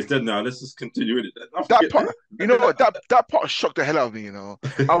 yeah, he's dead now. Let's just continue with it. That part, you know what? That part shocked the hell out of me. You know,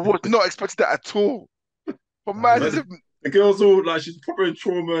 I was not expecting that at all. But man, the girl's all like, she's probably in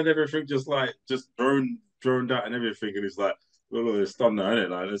trauma and everything, just droned out and everything, and he's like, "Well, it's done now, isn't it?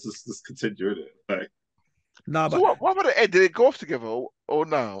 Like, let's just continue with it." Like, no, but so what about the end? Did they go off together or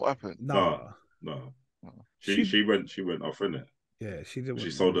no? What happened? No. She went off, innit? Yeah, she did.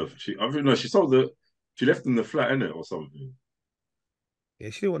 She sold her. She left in the flat, innit, or something. Yeah,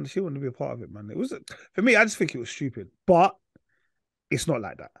 she didn't want to be a part of it, man. It was, for me, I just think it was stupid. But it's not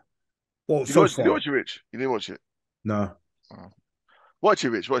like that. Well, you watch it, Rich? You didn't watch it? No. Oh. Watch it,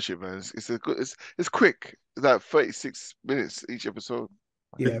 Rich. Watch it, man. It's quick. It's like 36 minutes each episode.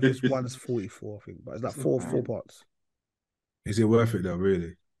 Yeah, this one's 44, I think, but it's like four parts. Is it worth it though?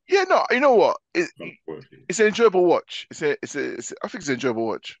 Really? Yeah, no. You know what? It's an enjoyable watch. I think it's an enjoyable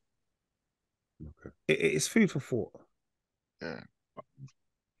watch. Okay. It's food for thought. Yeah.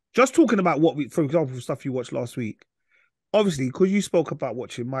 Just talking about for example, stuff you watched last week. Obviously, because you spoke about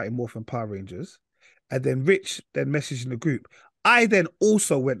watching Mighty Morphin Power Rangers, and then Rich then messaged in the group. I then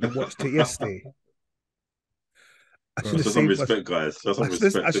also went and watched it yesterday. I should have saved respect, guys.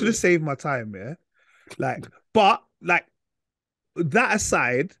 I should have saved my time, yeah. But that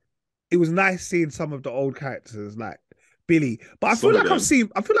aside, it was nice seeing some of the old characters like Billy. But I feel like I've seen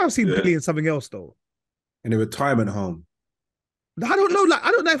Billy in something else though. In a retirement home. I don't know.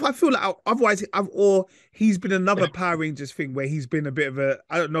 I don't know if I feel like otherwise, or he's been another Power Rangers thing where he's been a bit of a.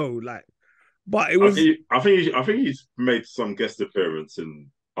 I don't know. But it was. I think he's made some guest appearance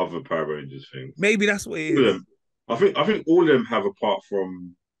in other Power Rangers things. Maybe that's what it is. I think all of them have, apart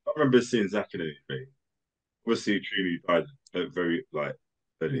from. I remember seeing Zach in anything. Obviously, Trini died very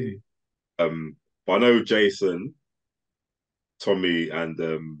early. But I know Jason, Tommy, and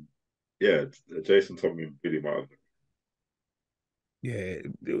Jason, Tommy, and Billy might have. Yeah.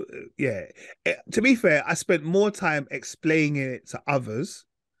 To be fair, I spent more time explaining it to others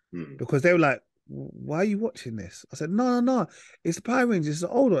because they were like, "Why are you watching this?" I said, "No, it's the Power Rangers, it's the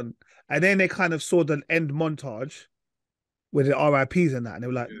old one." And then they kind of saw the end montage with the RIPs and that, and they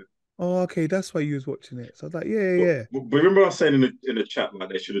were like, "Oh, okay, that's why you was watching it." So I was like, "Yeah." But remember I was saying in the chat, like,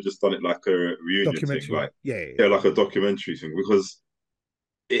 they should have just done it like a reunion thing, like like a documentary thing, because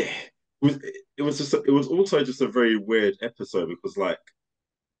it was also just a very weird episode, because like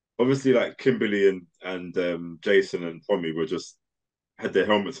obviously like Kimberly and Jason and Tommy had their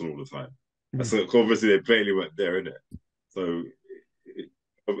helmets on all the time. So obviously they barely weren't there, in it. So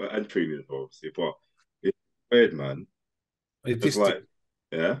and Trini obviously, but it's weird, man. It's just like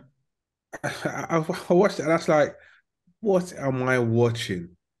I watched it and that's like, what am I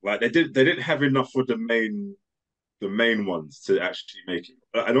watching? Like they didn't have enough for the main ones to actually make it.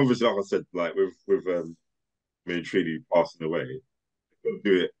 And obviously, like I said, like with Trini passing away, they couldn't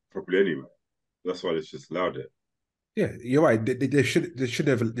do it properly anyway. That's why they just allowed it. Yeah, you're right. They should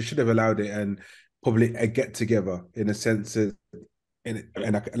have allowed it, and probably a get together in a sense of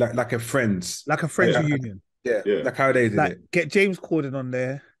like a friends reunion. Yeah, like how they did it. Get James Corden on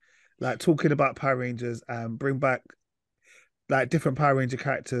there, like talking about Power Rangers, and bring back like different Power Ranger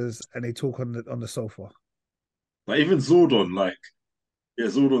characters, and they talk on the sofa. Like even Zordon,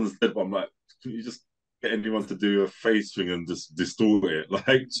 Zordon's dead, but I'm like, can you just get anyone to do a face thing and just distort it? Like,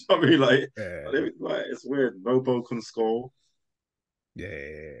 do you know what I mean? Like it's weird. Nobo can score.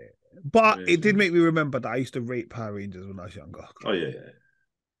 Yeah. But it did make me remember that I used to rate Power Rangers when I was younger. Oh yeah.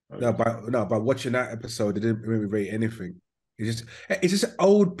 No, by watching that episode, it didn't really rate anything. It's just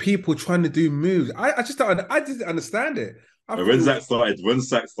old people trying to do moves. I didn't understand it. When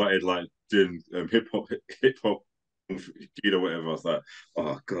Zach started like doing hip hop, you know, whatever, I was like,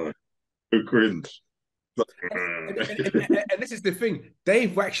 oh god, so cringe. And this is the thing,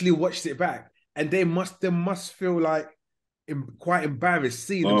 they've actually watched it back, and they must feel like quite embarrassed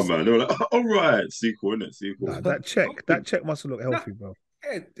seeing Oh man, they were like, all right, sequel, innit? Sequel. Nah, that check must have looked healthy, bro.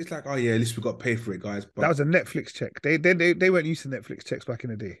 It's like, oh yeah, at least we got paid for it, guys. But that was a Netflix check. They weren't used to Netflix checks back in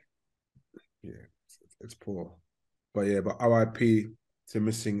the day. Yeah, it's poor. But yeah, but RIP to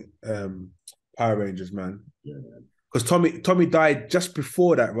missing Power Rangers, man. Yeah. Because Tommy died just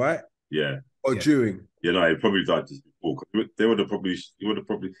before that, right? Yeah. Or during? Yeah, no, he probably died just before. He would have probably,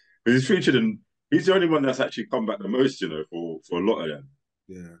 because he's featured in. He's the only one that's actually come back the most, you know, for a lot of them.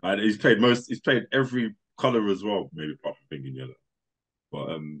 Yeah. And he's played every color as well, maybe apart from pink and yellow.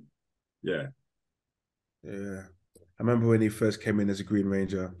 But yeah. Yeah. I remember when he first came in as a Green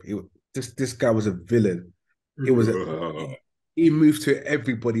Ranger. This guy was a villain. He moved to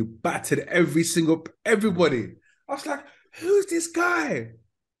everybody, battered everybody. I was like, who's this guy?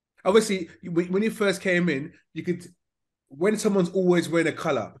 Obviously, when he first came in, you could, when someone's always wearing a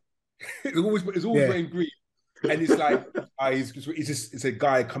color, it's always wearing green, and it's like, it's a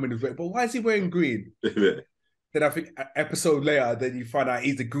guy coming in red. But why is he wearing green? Then I think an episode later, then you find out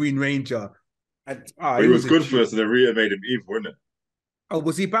he's the Green Ranger, and he was good first, and then Rita made him evil, wasn't it? Oh,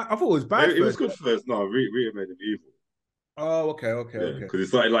 was he bad? I thought it was bad. He was good first. No, Rita made him evil. Oh, okay. Because he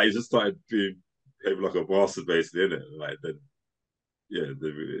started he just started being like a bastard, basically, innit? Like then, yeah,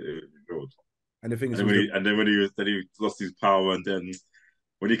 and the thing is, then when he lost his power, and then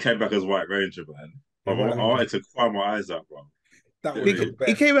when he came back as White Ranger, man, I wanted to cry my eyes out, bro.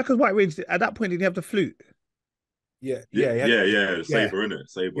 He came back as White Ranger. At that point, did he have the flute? Yeah. Saber, innit?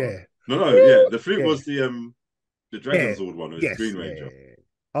 Saber. Yeah. No. The flute was the Dragon Sword one. It was Green Ranger. Yeah.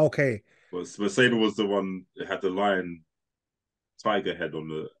 Okay. But Saber was the one that had the lion tiger head on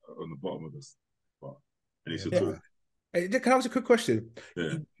the bottom of this, and he should talk. Hey, can I ask a quick question?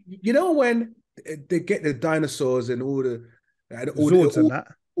 Yeah. You know when they get the dinosaurs and all the Zords and that.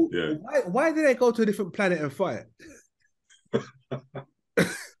 Yeah. Why did they go to a different planet and fight?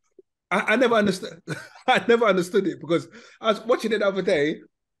 I never understood. I never understood it, because I was watching it the other day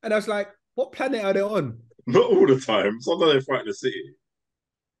and I was like, what planet are they on? Not all the time. Sometimes they fight in the city.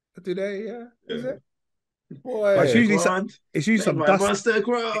 Do they? Yeah. Is it? Boy, it's usually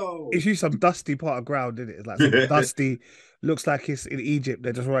some dusty part of ground, isn't it? It's like some dusty. Looks like it's in Egypt.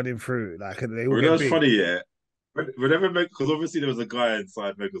 They're just running through. Like they all. That's funny, yeah. Whenever, because obviously there was a guy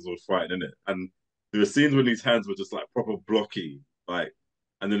inside Megazord fighting, innit? And there were scenes when his hands were just like proper blocky, like,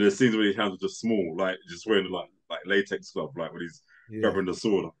 and then there's scenes when his hands were just small, like just wearing like latex glove, like when he's grabbing the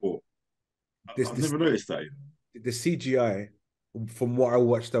sword. I thought, I've never noticed that. You know? The CGI, from what I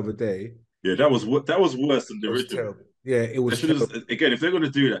watched the other day. Yeah, that was worse than the original. Yeah, it was. Again, if they're going to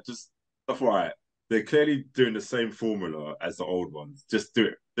do that, just stuff right. They're clearly doing the same formula as the old ones. Just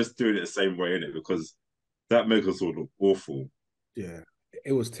doing it the same way, innit? Because that Megazord looked awful. Yeah,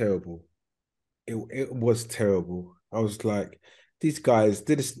 it was terrible. It was terrible. I was like, these guys,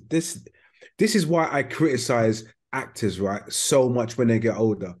 this is why I criticize actors, right, so much when they get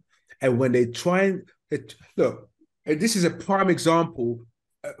older. And when they try and look, and this is a prime example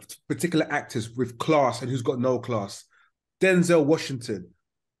of particular actors with class and who's got no class. Denzel Washington.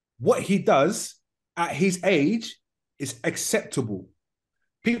 What he does at his age is acceptable.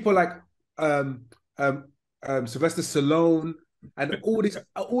 People like Sylvester Stallone and all these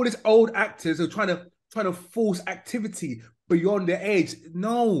old actors are trying to force activity beyond their age.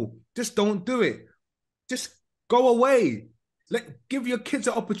 No, just don't do it. Just go away. Give your kids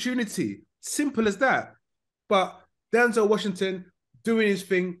an opportunity. Simple as that. But Denzel Washington doing his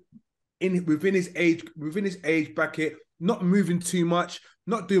thing within his age bracket, not moving too much,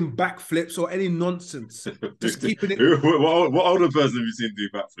 not doing backflips or any nonsense. Just keeping it. What older person have you seen do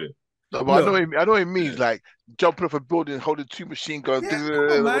backflip? No, but I know what it means, like jumping off a building, holding two machine guns.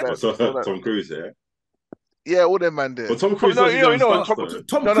 Tom Cruise, yeah. Yeah, all them man there. But Tom Cruise,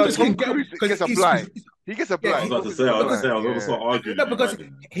 Tom Cruise gets a blind. He gets a blind. I was also arguing. No, because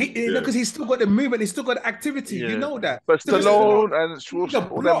he's still got the movement, he's still got the activity. You know that. But Stallone and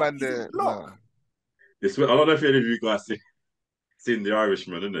Schwarzenegger, all them man there. I don't know if any of you guys seen The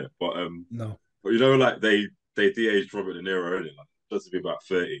Irishman, innit? But no. But you know, like they de-aged Robert De Niro, innit? Like, just to be about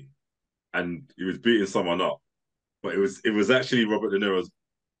 30, and he was beating someone up, but it was actually Robert De Niro's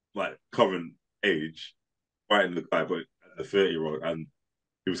like current age, fighting the guy, but at the 30-year-old, and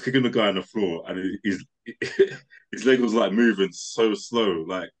he was kicking the guy on the floor, and his leg was like moving so slow,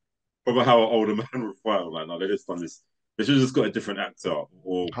 like probably how an older man would fight. Like, no, they just done this. They should have just got a different actor,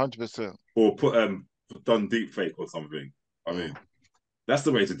 or 100%, or done deep fake or something. I mean, that's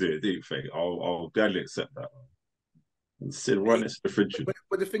the way to do it, deep fake. I'll gladly accept that. And sit right next to the fridge.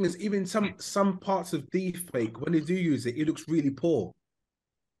 But the thing is, even some parts of deep fake, when they do use it, it looks really poor.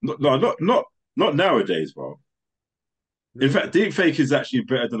 Not nowadays, bro. In fact, deep fake is actually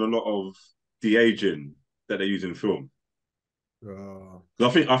better than a lot of de-aging that they use in film. I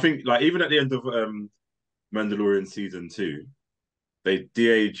think like even at the end of Mandalorian season 2, they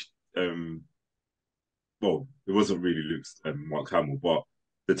de-aged. Well, it wasn't really Luke's Mark Hamill, but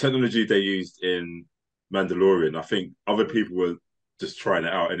the technology they used in Mandalorian, I think other people were just trying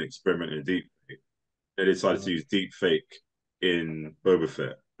it out and experimenting in deep fake. They decided to use deep fake in Boba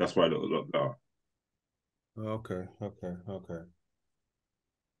Fett. That's why it looked a lot better. Okay.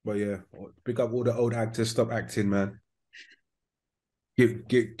 But yeah, pick up all the old actors. Stop acting, man. Give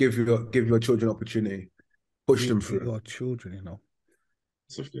your children opportunity. Push them through. Your children, you know.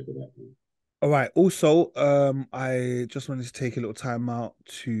 That. All right. Also, I just wanted to take a little time out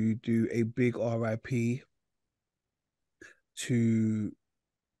to do a big RIP to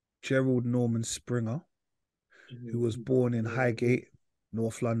Gerald Norman Springer, who was born in Highgate,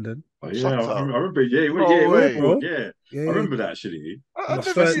 North London. Oh yeah, I remember. Yeah, I remember that actually. I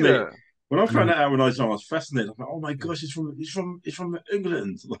never see that. When I found that out when I was young, I was fascinated. I'm like, oh my gosh, he's from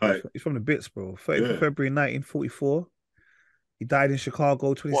England. Like, he's from the bits, bro. 30th February 1944. He died in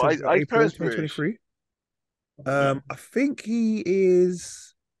Chicago, 27th April 2023. I think he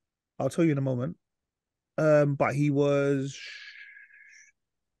is. I'll tell you in a moment. But he was.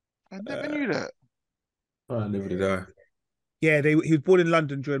 I never knew that. I never did I. Yeah, he was born in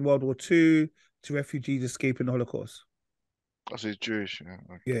London during World War II to refugees escaping the Holocaust. Oh, so he's Jewish. Yeah,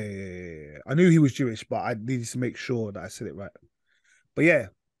 okay. Yeah. I knew he was Jewish, but I needed to make sure that I said it right. But yeah,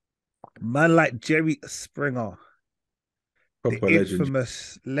 man like Jerry Springer, proper the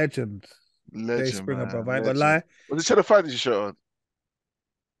infamous legend. Jerry Springer, bro. I ain't gonna lie. Was it Channel 5 that you showed on?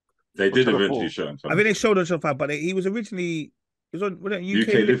 They did eventually show on. I think they showed on Channel 5, but he was originally. It was on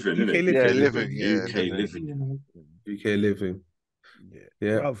UK Living, UK Living.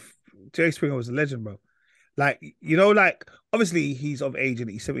 Yeah. Bro, Jerry Springer was a legend, bro. Like, you know, like obviously he's of age and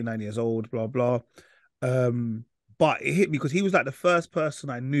he's 79 years old, blah blah. But it hit me because he was like the first person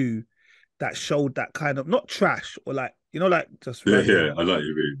I knew that showed that kind of not trash or like, you know, like just I like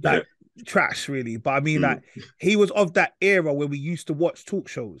you mean. Like trash really, but I mean like he was of that era where we used to watch talk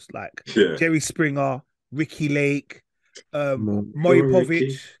shows like Jerry Springer, Ricky Lake, Maury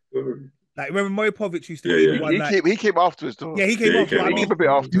Povich. Like remember Maury Povich used to be the one he came afterwards though. Yeah, he came afterwards. He came a bit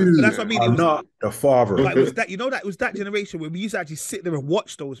afterwards. But that's what I mean. It was not the father. Like it was that, you know, that it was that generation where we used to actually sit there and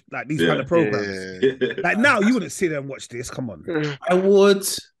watch those like these kind of programs. Like now you wouldn't sit there and watch this. Come on. I would.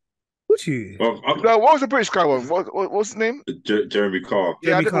 Would you? Well, no, what was the British guy one? What's his name? Jeremy Carr.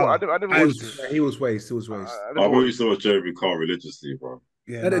 Yeah, I never watched it. He was waste. I always saw Jeremy Carr religiously, bro.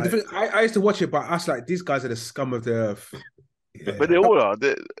 Yeah, I used to watch it, but I was like, these guys are the scum of the earth. Yeah. But they all are.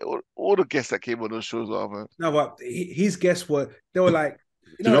 All the guests that came on those shows are, man. No, but his guests were like,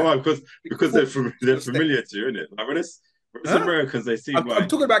 you know why? Because they're familiar to you, innit? Like when it's Americans, they seem like. I'm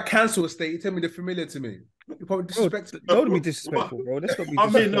talking about cancel estate. You tell me they're familiar to me. You probably disrespect. Don't be disrespectful, bro. That's not me. I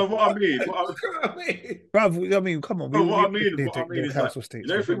mean, no. What I mean, bro. I mean, come on. What I mean is like, you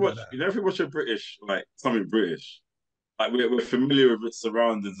know, if we watch a British, like something British, like we're familiar with its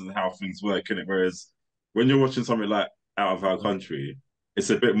surroundings and how things work, innit? Whereas when you're watching something like out of our country, it's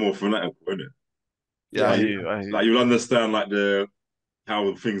a bit more fanatical, isn't it? Yeah, like you'll understand like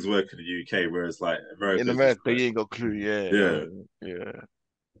how things work in the UK, whereas like America, in America, you ain't got a clue. Yeah.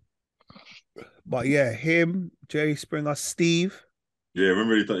 But yeah, him, Jerry Springer, Steve. Yeah,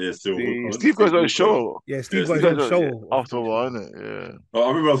 remember he thought Steve goes on a show. Yeah, Steve goes on a show after a while, isn't it? Yeah. I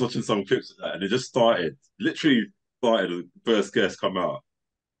remember I was watching some clips of that, and it just literally started. The first guest come out,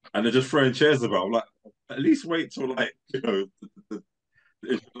 and they're just throwing chairs about. I'm like, at least wait till like the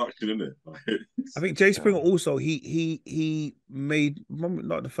introduction, innit? I think Jay Springer also he made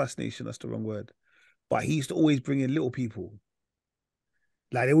not the fascination, that's the wrong word, but he used to always bring in little people.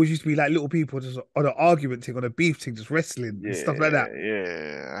 Like there always used to be like little people just on an argument thing, on a beef thing, just wrestling and stuff like that.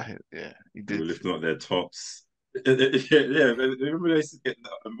 Yeah. He did. They were lifting up their tops. Yeah. Remember they used to get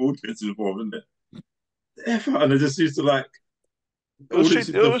audience involved, didn't it? And they just used to like. It was straight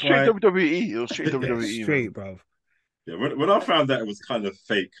WWE. It was straight WWE. Straight, bro. Yeah, when I found that it was kind of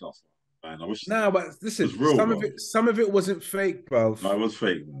fake, I was like, man, I wish. No, but listen, some of it wasn't fake, bro. No, it was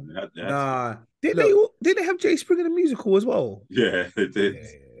fake, man. Did they have Jay Springer the musical as well? Yeah, they did.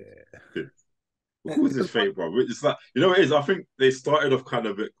 Yeah. What was this fake, bro? It's like, you know what it is? I think they started off kind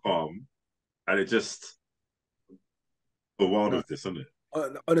of a bit calm, and it just the wild of this, isn't it?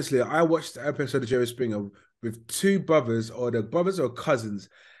 Honestly, I watched the episode of Jerry Springer with two brothers, or the brothers or cousins,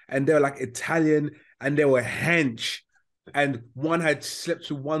 and they were like Italian, and they were hench, and one had slept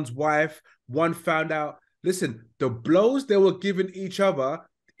with one's wife. One found out. Listen, the blows they were giving each other,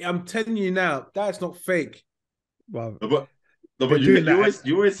 I'm telling you now, that's not fake. Well, but you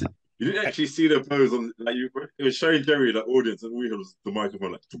didn't actually see the blows on, like, it was showing Jerry the audience, and we had the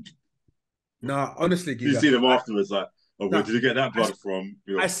microphone like. No, honestly, you see them afterwards, like, where did you get that blood from?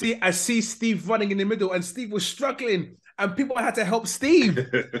 You know? I see Steve running in the middle, and Steve was struggling, and people had to help Steve.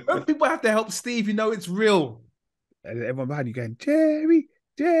 People have to help Steve. You know it's real. And everyone behind you going, Jerry,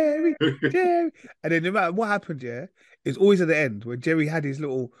 Jerry, Jerry. And then no matter what happened, it's always at the end where Jerry had his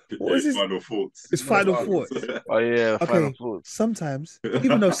little final thoughts. His final thoughts. Oh yeah, okay. Final thoughts. Sometimes,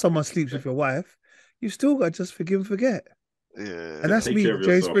 even though someone sleeps with your wife, you still got to just forgive and forget. Yeah, and that's me,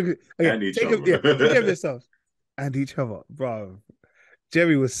 Jerry Springer. Take care of yourself and each other, bro.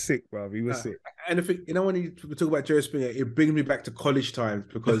 Jerry was sick, bro. He was sick. And if when you talk about Jerry Springer, it brings me back to college times,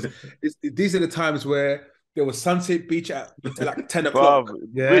 because these are the times where there was Sunset Beach at like 10 o'clock.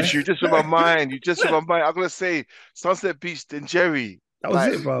 Rich, you just in my mind. I'm gonna say Sunset Beach, then Jerry. That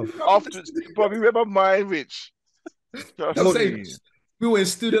was it, bro. After, bro, you read my mind, Rich. We were in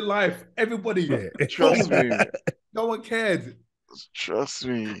student life. Everybody, trust me. No one cared. Trust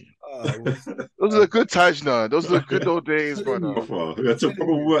me. Those are the good times now. Those are the good old days, brother. We had to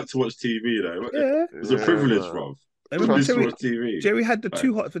probably work to watch TV, though. Yeah. It was a privilege, bro. Jerry had the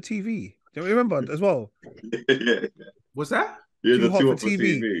Too Hot for TV. Do you remember as well? What's that? Yeah, Too Hot for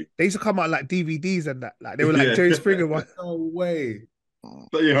TV. They used to come out like DVDs and that. Like they were like Jerry Springer one. No way.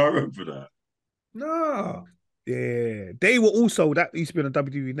 Yeah, I remember that. No. Yeah, they were also, that used to be on the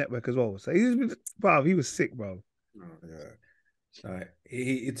WWE network as well. So he was sick, bro. Oh, yeah.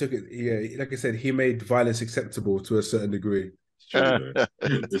 He took it. Yeah, like I said, he made violence acceptable to a certain degree.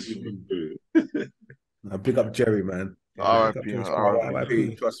 Big up Jerry, man.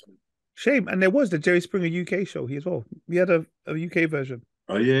 R.I.P. Trust me. Shame, and there was the Jerry Springer UK show as well. He had a UK version.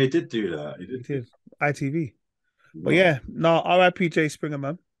 Oh yeah, he did do that. He did. ITV. No. But yeah, no, R.I.P. Jerry Springer,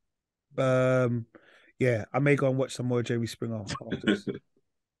 man. Yeah, I may go and watch some more Jerry Springer.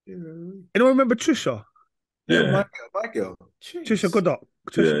 Anyone remember Trisha? Yeah, my girl. Trisha Goddard.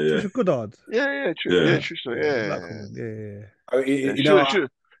 Trisha Goddard. Yeah, Trisha. Yeah.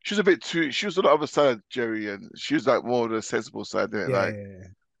 She was a bit too. She was on the other side of Jerry, and she was like more of the sensible side.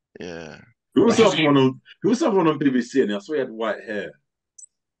 Yeah. Who was that one on BBC? And I saw he had white hair.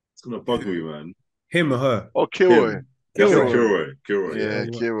 It's gonna bug me, man. Him or her? Oh, Kilroy. Kilroy. Yeah,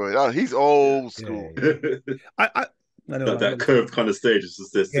 Kilroy. Oh, he's old school. I know that curved kind of stage is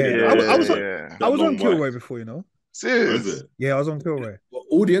just this. I was on Kilroy before, you know. Serious? Yeah, I was on Kilroy.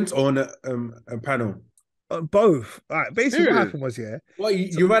 Audience or on a panel? Both. All right. Basically, what happened was, What,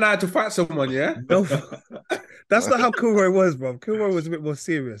 you ran out to fight someone, yeah? No, that's not how Kilroy was, bro. Kilroy was a bit more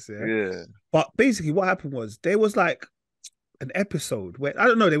serious, yeah. But basically, what happened was there was like an episode where, I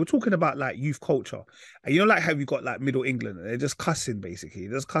don't know, they were talking about like youth culture, and you know, like how you got like Middle England, and they're just cussing basically,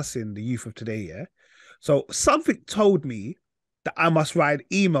 they're just cussing the youth of today, yeah. So something told me that I must write an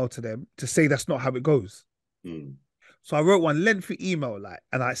email to them to say that's not how it goes. So I wrote one lengthy email,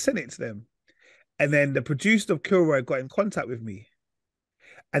 and I sent it to them. And then the producer of Kilroy got in contact with me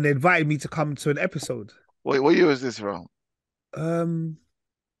and they invited me to come to an episode. Wait, what year was this from?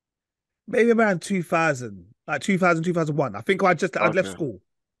 Maybe around 2000, like 2000, 2001. I think I'd left school.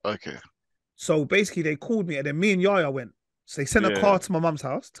 Okay. So basically they called me and then me and Yaya went. So they sent a car to my mum's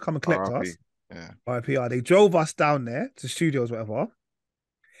house to come and collect us. Yeah. RIP. They drove us down there to studios, whatever.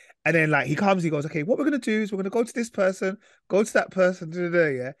 And then like he comes, he goes, okay, what we're going to do is we're going to go to this person, go to that person,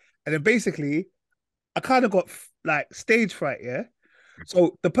 yeah. And then basically I kind of got like stage fright, yeah.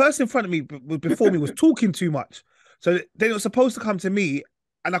 So the person in front of me before me was talking too much. So they were supposed to come to me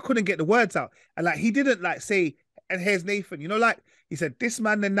and I couldn't get the words out. And like he didn't like say, and here's Nathan, you know, like he said, this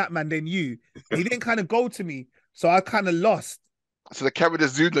man, then that man, then you. He didn't kind of go to me. So I kind of lost. So the camera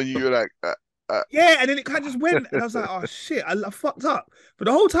just zoomed on you, you're like, yeah, and then it kind of just went. And I was like, oh shit, I fucked up. But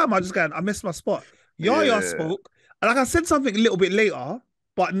the whole time I just going, I missed my spot. Yaya spoke. And like I said something a little bit later,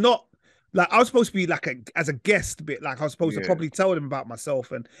 but not. Like I was supposed to be like as a guest bit, like I was supposed to probably tell them about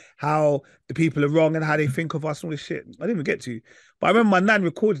myself and how the people are wrong and how they think of us and all this shit. I didn't even get to, but I remember my nan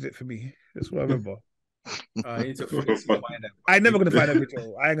recorded it for me. That's what I remember. I ain't never gonna find that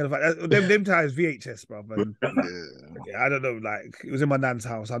video. I ain't gonna find them times VHS, bro. I don't know. Like it was in my nan's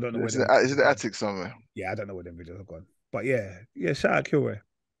house. I don't know. Is it in the attic somewhere? Yeah, I don't know where them videos have gone. But yeah. Shout out Kilroy.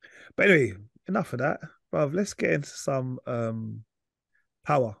 But anyway, enough of that, bro. Let's get into some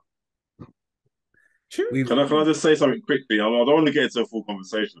power. Can I just say something quickly? I don't want to get into a full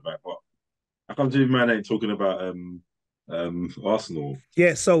conversation about it, but How come you man ain't talking about Arsenal?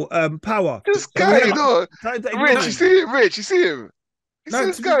 Yeah, so power. This guy, you know, Rich, you see him, Rich, you see him. You see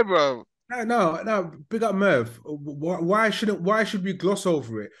this guy, bro. No. Big up Merv. Why should we gloss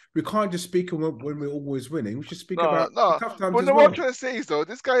over it? We can't just speak when we're always winning. We should speak about tough times as well. What I'm trying to say is though,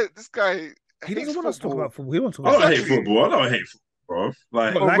 this guy he doesn't want us to talk about football. He wants to talk about football. I don't hate football, bro.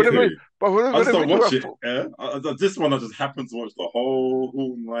 Like, I just don't watch it. Yeah? This one I just happened to watch the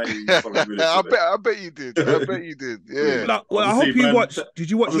whole 90 minutes. I bet you did. Yeah. Well, I hope you watched. Did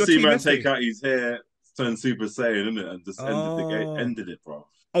you watch your team yesterday? Take out his hair, turn Super Saiyan, innit, and just ended it, bro.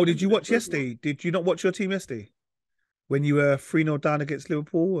 Oh, did you watch yesterday? Did you not watch your team yesterday? When you were 3-0 down against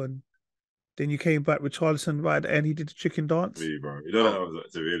Liverpool and then you came back with Charleston right at the end, he did the chicken dance. Me, bro. You know that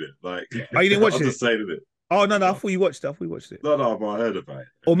was to read it. Like, oh, you didn't watch it? I'm just saying it. Oh, no, I thought you watched it. No, but I heard about it.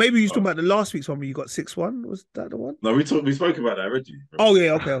 Or maybe you were talking about the last week's one where you got 6-1. Was that the one? No, we spoke about that already. Oh,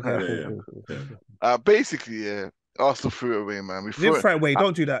 yeah, okay. Cool. Basically, yeah. Arsenal threw it away, man. We threw it away.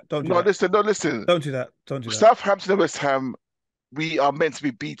 Don't do that. Don't do that. Listen. Don't do that. Southampton and West Ham, we are meant to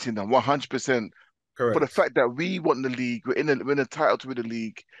be beating them 100%. Correct. For the fact that we won the league, we're in a title to win the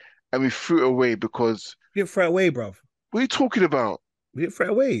league, and we threw it away because... We didn't throw it away, bruv. What are you talking about? We didn't throw it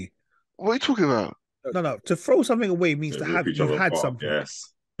away. What are you talking about? No. To throw something away means to have you had something.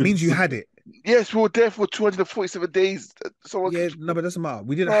 Yes. Means you had it. Yes, we were there for 247 days. No, but it doesn't matter.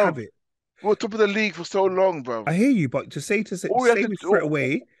 We didn't have it. We were top of the league for so long, bro. I hear you, but to say we threw it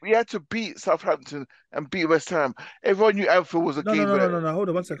away. We had to beat Southampton and beat West Ham. Everyone knew Anfield was a game. No. Hold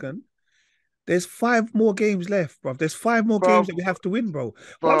on 1 second. There's 5 more games left, bro. There's 5 more games that we have to win, bro.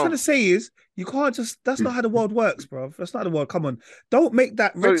 What I'm trying to say is, you can't just... That's not how the world works, bro. That's not the world. Come on. Don't make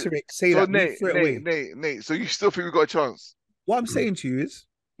that rhetoric say that we threw it away. Nate, so you still think we got a chance? What I'm saying to you is...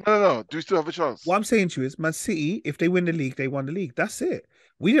 No. Do we still have a chance? What I'm saying to you is, Man City, if they win the league, they won the league. That's it.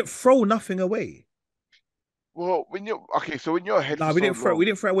 We didn't throw nothing away. Well, when you're... Okay, so when you're ahead... No, we didn't throw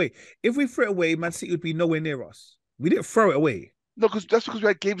it away. If we threw it away, Man City would be nowhere near us. We didn't throw it away. No, that's because we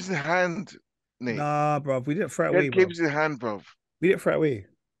had games in hand. Nate. Nah, bruv, we didn't throw it away. Games in hand, bruv. We didn't throw it away.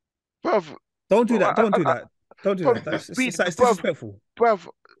 Bruv. Don't do that. Don't do that. It's disrespectful. Bruv,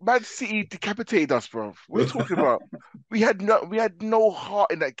 Man City decapitated us, bruv. What are you talking about? We had no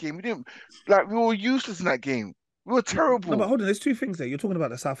heart in that game. We were useless in that game. We were terrible. No, but hold on, there's 2 things there. You're talking about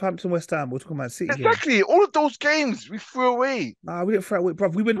the Southampton, West Ham. We're talking about City. Exactly. Game. All of those games we threw away. Nah, we didn't throw it away,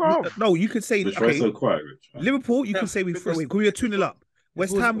 bruv. We went. No, you could say so quiet, Rich. Liverpool. You can say we threw away because we were 2-0 up.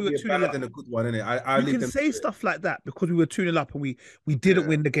 West Ham, we were 2-0 up. A good one, isn't it? You can say stuff like that because we were 2-0 up and we didn't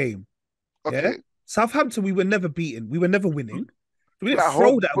win the game. Okay. Yeah. Southampton, we were never beaten. We were never winning. We didn't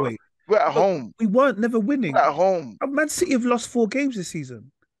throw that away. We're at home. We weren't never winning. We're at home. Man City have lost 4 games this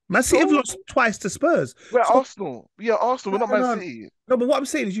season. Man City have lost twice to Spurs. We're Arsenal. We are Arsenal. We're not Man City. No, but what I'm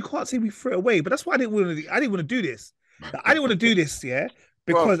saying is you can't say we threw it away. But that's why I didn't want to do this. I didn't want to do this, yeah.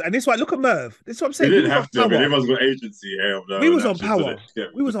 Because and this is why look at Merv. This is what I'm saying. We didn't have to. Everyone's got agency here. We was on power.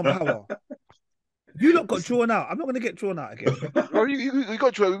 We was on power. You lot got drawn out. I'm not going to get drawn out again. Bro, you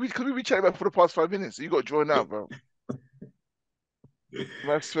got drawn. Because we've been chatting about for the past 5 minutes. So you got drawn out, bro.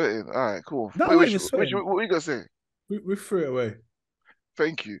 I'm sweating. All right, cool. No, what are you going to say? We threw it away.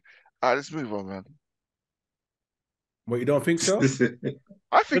 Thank you. All right, let's move on, man. What, you don't think so?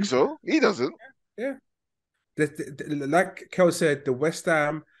 I think so. He doesn't. Yeah. Like Kel said, the West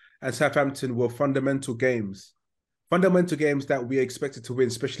Ham and Southampton were fundamental games that we expected to win,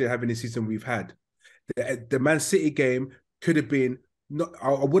 especially having the season we've had. The Man City game could have been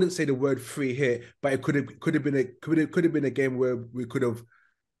I wouldn't say the word free hit, but it could have been a game where we could have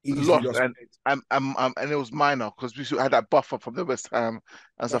easily lost. And it was minor because we had that buffer from the West Ham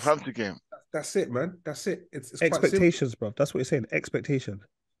and Southampton game. That's it, man. That's it. It's expectations, bro. That's what you're saying. Expectation.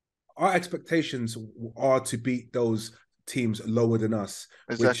 Our expectations are to beat those teams lower than us,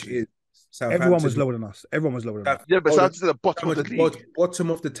 exactly. Which is Southampton. Everyone was lower than us. Yeah, but Southampton's at the bottom of the league. Bottom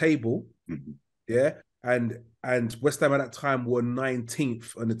of the table. Yeah. And West Ham at that time were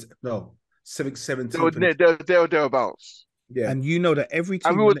 19th on the 17th. They were thereabouts. Yeah. And you know that every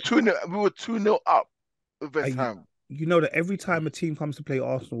team. And we were 2-0 up with West Ham. You know that every time a team comes to play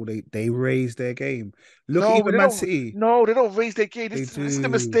Arsenal, they raise their game. Look at even Man City. No, they don't raise their game. This is the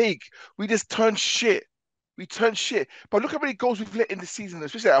mistake. We just turn shit. But look how many goals we've let in the season,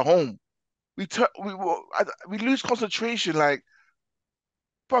 especially at home. We lose concentration. Like,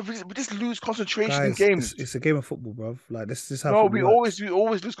 bro, we just lose concentration in games. It's a game of football, bro. Like this is how. No, we always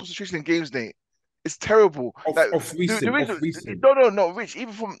lose concentration in games, Nate. It's terrible. Off recent. No, Rich.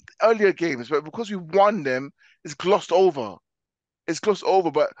 Even from earlier games, but because we won them, it's glossed over.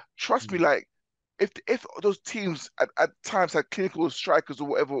 But trust me, like if those teams at times had clinical strikers or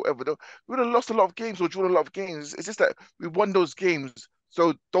whatever, we would have lost a lot of games or drawn a lot of games. It's just that we won those games,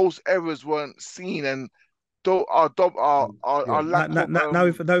 so those errors weren't seen, and our lack of now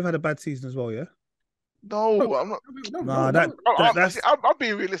we've had a bad season as well, yeah. No, I'm not. I'm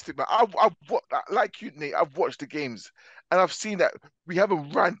being realistic, man. I've like you, Nate. I've watched the games, and I've seen that we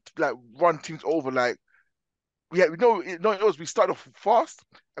haven't run teams over. Like we know it was we started off fast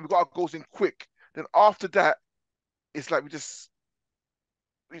and we got our goals in quick. Then after that, it's like we just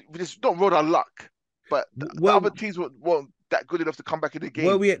don't roll our luck. But the other teams weren't that good enough to come back in the game.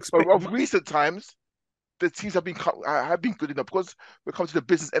 Well, but of recent times, the teams have been good enough because we're coming to the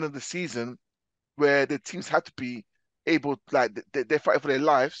business end of the season, where the teams had to be able, like they're fighting for their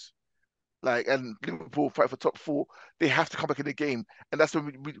lives, like, and Liverpool fight for top 4. They have to come back in the game, and that's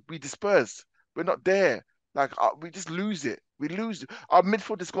when we disperse. We're not there. Like we just lose it. We lose our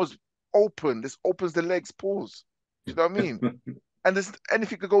midfield. Just goes open. This opens the legs. Pause. Do you know what I mean? And there's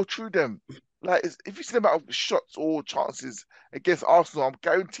anything could go through them. Like if you see the amount of shots or chances against Arsenal, I'm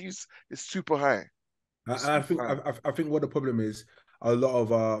guarantees it's super high. I think what the problem is, a lot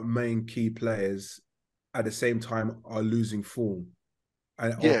of our main key players at the same time are losing form,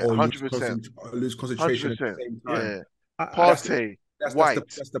 and 100%. lose concentration 100%. At the same time. Yeah. Partey, White.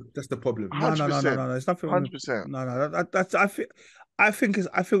 That's the problem. No. It's nothing. 100%. No. That's I think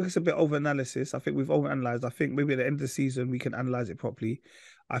it's a bit over analysis. I think we've overanalyzed. I think maybe at the end of the season we can analyze it properly.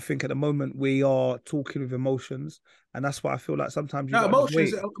 I think at the moment we are talking with emotions, and that's why I feel like sometimes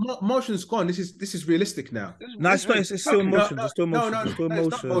emotions gone. This is realistic now. No, it's not. It's still emotions. It's still emotions. It's still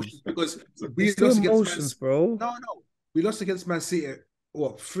emotions because we lost against bro. No, we lost against Man City.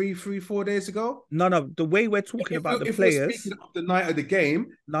 What, 4 days ago? No. The way we're talking about the players, we're speaking of the night of the game.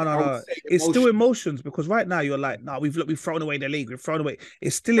 No. It's still emotions because right now you're like, no, we've thrown away the league. We've thrown away.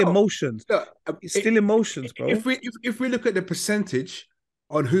 It's still emotions. It's still emotions, bro. If we look at the percentage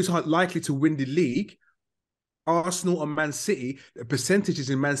on who's likely to win the league, Arsenal and Man City, the percentage is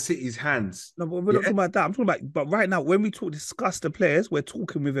in Man City's hands. No, but we're not talking about that. I'm talking about, but right now, when we discuss the players, we're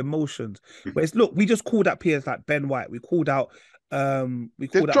talking with emotions. But look, we just called out players like Ben White. We called out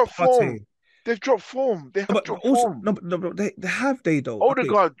dropped form. They've dropped form. They have dropped form. No, they have though.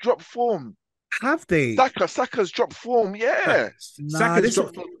 Odegaard dropped form. Have they? Saka's dropped form. Yeah. Saka's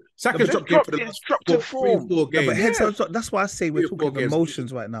dropped form. Saka's dropped for the last 4 games. No, but that's why I say we're talking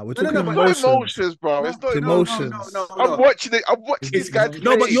emotions right now. We're talking emotions, bro. It's not emotions. No. I'm watching these guys.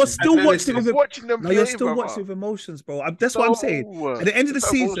 No, but you're still watching them. You're still watching with emotions, bro. That's what I'm saying. At the end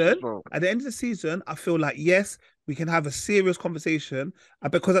of the season, I feel like yes, we can have a serious conversation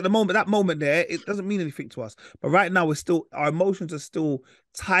because at that moment there, it doesn't mean anything to us. But right now, our emotions are still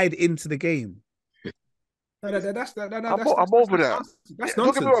tied into the game. I'm over that. That's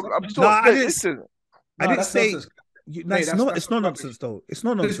nonsense. I didn't say. It's not nonsense though. It's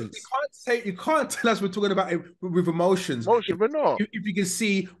not nonsense. You can't tell us we're talking about it with emotions. We're not. If you can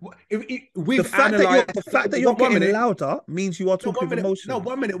see, the fact that you're getting louder means you are talking with emotions. No,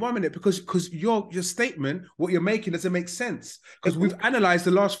 1 minute, because your statement, what you're making, doesn't make sense. Because we've analysed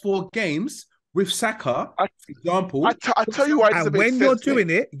the last 4 games with Saka, for example. I tell you why. And when you're doing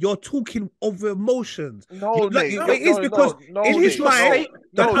it, you're talking of emotions. It is because in his mind,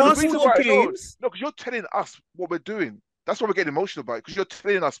 the past 4 games. No, because you're telling us what we're doing. That's why we're getting emotional about it. Because you're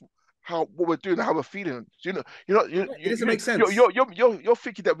telling us what we're doing, how we're feeling. So, it doesn't make sense. You're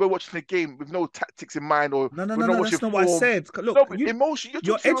thinking that we're watching the game with no tactics in mind, or no. That's not what I said. Look, emotion.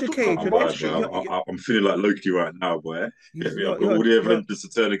 You're educated. I'm feeling like Loki right now, boy. I've got all the evidence to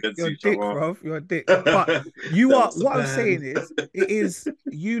turn against each other. Bro, you're a dick. But you are. What I'm saying is,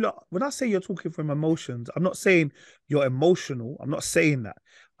 you lot. When I say you're talking from emotions, I'm not saying you're emotional. I'm not saying that.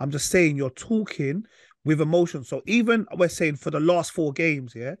 I'm just saying you're talking with emotion. So even we're saying for the last 4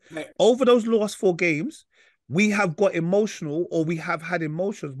 games, over those last 4 games, we have got emotional, or we have had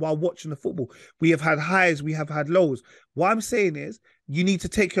emotions while watching the football. We have had highs, we have had lows. What I'm saying is you need to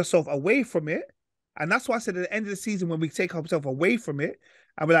take yourself away from it. And that's why I said at the end of the season, when we take ourselves away from it,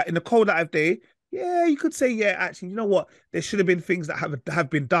 and we're like, in the cold light of day, you could say, actually, you know what? There should have been things that have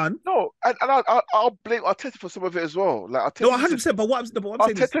been done. No, and I'll blame Arteta for some of it as well. Like, no, 100%. But what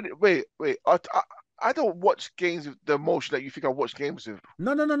I'm saying is, wait. I don't watch games with the emotion that you think I watch games with.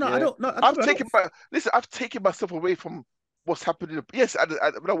 No. I don't. No, I've taken myself away from what's happening. Yes,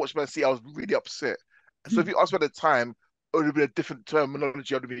 when I watched Man City, I was really upset. So if you ask me at the time, it would have been a different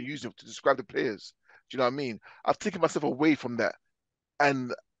terminology I would have been using to describe the players. Do you know what I mean? I've taken myself away from that,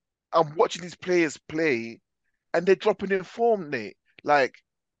 and I'm watching these players play, and they're dropping in form, Nate. Like,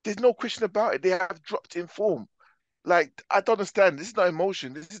 there's no question about it. They have dropped in form. Like, I don't understand. This is not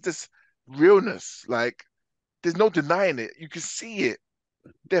emotion. This is just realness. Like, there's no denying it. You can see it.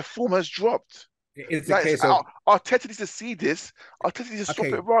 Their form has dropped. It's a case of Arteta needs to see this. Arteta needs to swap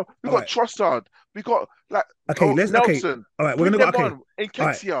it around. We got Trossard. We got Nelson. All right, we're gonna go.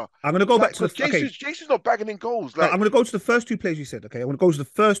 Nketiah. I'm gonna go back to Jason's not bagging in goals. I'm gonna go to the first two players you said. Okay, I'm gonna go to the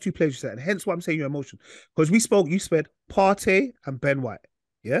first two players you said, and hence why I'm saying your emotion, because we spoke. You said Partey and Ben White.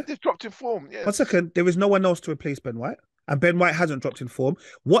 Yeah, they've dropped in form. Yeah. 1 second. There is no one else to replace Ben White. And Ben White hasn't dropped in form.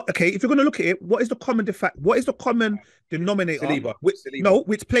 What? Okay, if you're going to look at it, what is the common denominator? Saliba. No,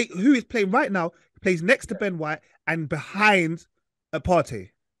 who is playing right now? Plays next to Ben White and behind a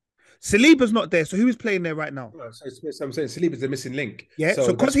Partey. Saliba's not there, so who is playing there right now? So I'm saying Saliba's the missing link. Yeah,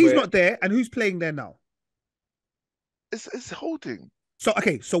 so because he's not there, and who's playing there now? It's Holding. So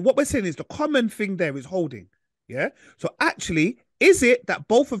so what we're saying is the common thing there is Holding. Yeah. So actually, is it that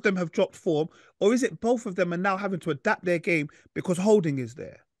both of them have dropped form, or is it both of them are now having to adapt their game because Holding is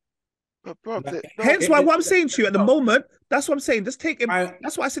there? But bro, hence why what I'm saying to you at the moment, that's what I'm saying. Just take him.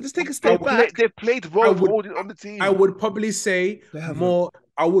 That's why I said just take a step back. They played role Holding on the team. I would probably say more.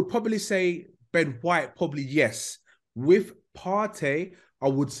 I would probably say Ben White, probably yes. With Partey,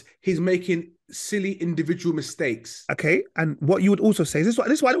 he's making silly individual mistakes. Okay, and what you would also say is this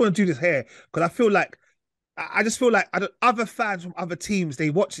is why I don't want to do this here, because I just feel like other fans from other teams, they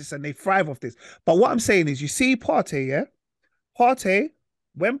watch this and they thrive off this. But what I'm saying is, you see Partey, yeah? Partey,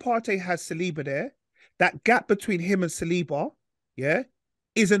 when Partey has Saliba there, that gap between him and Saliba, yeah,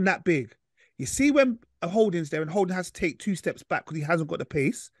 isn't that big. You see when Holding's there and Holding has to take 2 steps back because he hasn't got the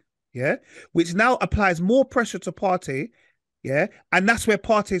pace, yeah, which now applies more pressure to Partey, yeah, and that's where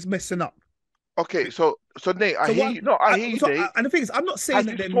Partey's messing up. Okay, so Nate, I hear you. No, I hear you, Nate. And the thing is, I'm not saying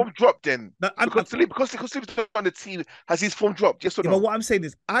has his form dropped then. No, because Saliba's on the team, has his form dropped? Yes or no? But what I'm saying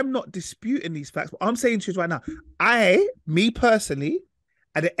is, I'm not disputing these facts. What I'm saying to you right now, me personally,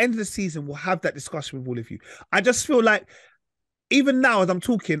 at the end of the season, will have that discussion with all of you. I just feel like, even now as I'm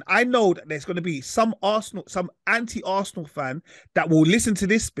talking, I know that there's going to be some anti-Arsenal fan that will listen to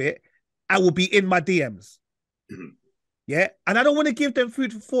this bit and will be in my DMs. Mm-hmm. Yeah, and I don't want to give them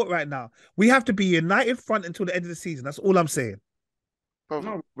food for thought right now. We have to be united front until the end of the season. That's all I'm saying.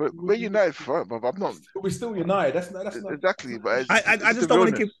 Bro, we're united front, but I'm not. We're still united. That's not exactly. But I just don't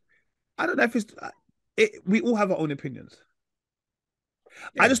want to give. I don't know if we all have our own opinions.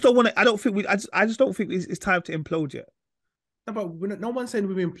 Yeah. I just don't want to. I just don't think it's time to implode yet. No, but no one's saying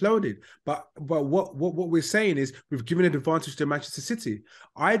we've imploded. But what we're saying is we've given an advantage to Manchester City.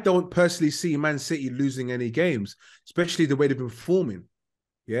 I don't personally see Man City losing any games, especially the way they've been performing.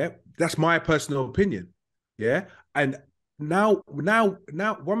 Yeah, that's my personal opinion. Yeah, and now, 1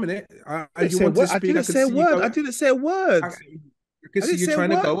 minute. I didn't say a word. I didn't say a word. I can see you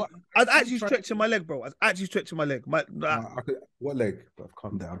trying to go. I was actually stretching my leg, bro. I was actually stretching my leg. What leg?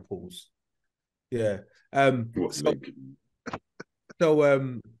 Calm down. Pause. Yeah.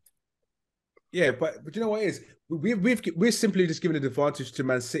 Yeah, but you know what it is? We're simply just giving an advantage to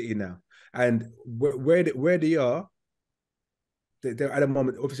Man City now, and where they are, they're at the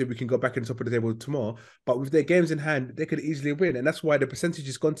moment. Obviously, we can go back in the top of the table tomorrow, but with their games in hand, they could easily win, and that's why the percentage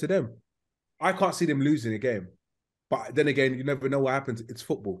has gone to them. I can't see them losing a game, but then again, you never know what happens. It's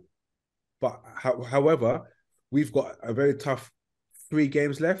football. But however, we've got a very tough 3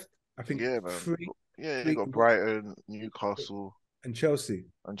 games left. I think. Yeah, man. 3. Yeah, you got Brighton, Newcastle. And Chelsea.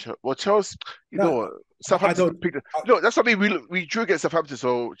 Chelsea, know what? Southampton picked it. No, that's something we drew against Southampton,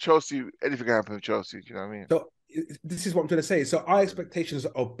 so Chelsea, anything can happen with Chelsea, do you know what I mean? So this is what I'm trying to say. So our expectations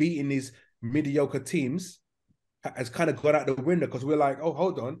of beating these mediocre teams has kind of gone out the window because we're like, oh,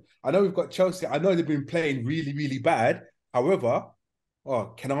 hold on. I know we've got Chelsea. I know they've been playing really, really bad. However,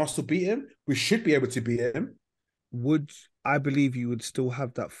 can Arsenal beat him? We should be able to beat him. I believe you would still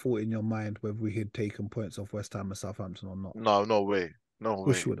have that thought in your mind whether we had taken points off West Ham and Southampton or not? No way. No way. Of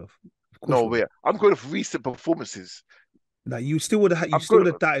course you would have. No way. I'm going with recent performances. Now, you still would have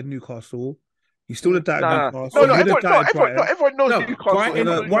doubted Newcastle. You still would have doubted Newcastle. No, everyone knows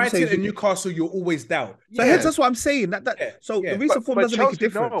Newcastle. Brighton and Newcastle, you'll always doubt. So hence, that's what I'm saying. The recent form doesn't make a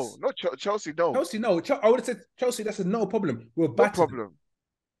difference. Chelsea, no. Chelsea, no. I would have said Chelsea, that's no problem. We're back. No problem.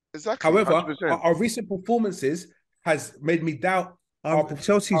 Exactly. However, our recent performances has made me doubt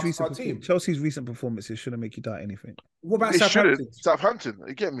Chelsea's recent performances shouldn't make you doubt anything. What about Southampton? Southampton,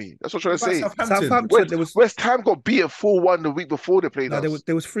 you get me? That's what I'm trying to say. Southampton, West Ham got beaten 4-1 the week before they played us.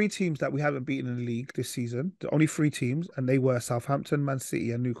 There was 3 teams that we haven't beaten in the league this season. Only 3 teams, and they were Southampton, Man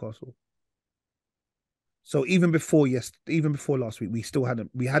City, and Newcastle. So even before last week,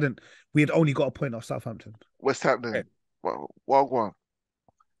 we had only got a point off Southampton. West Ham then. Well, one.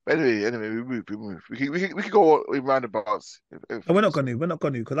 But anyway, we move. We can go in roundabouts. And we're not going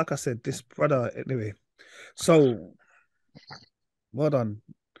to, because like I said, this brother anyway. So well done,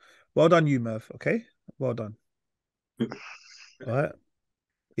 you Merv. Okay, well done. All right,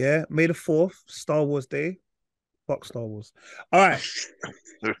 yeah. May the 4th, Star Wars Day. Fuck Star Wars. All right,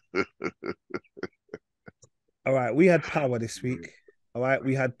 all right. We had Power this week. All right,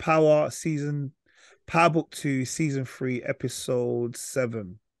 we had Power Book 2, Season 3, Episode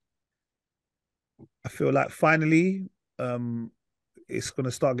 7. I feel like finally, it's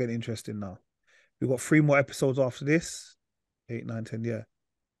gonna start getting interesting now. We've got 3 more episodes after this. 8, 9, 10. Yeah,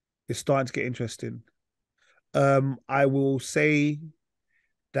 it's starting to get interesting. I will say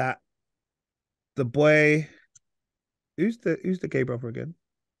that the boy, who's the gay brother again?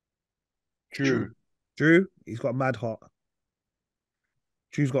 True. Drew. He's got a mad heart.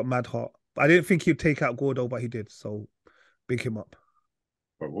 Drew's got mad heart. I didn't think he'd take out Gordo, but he did. So big him up.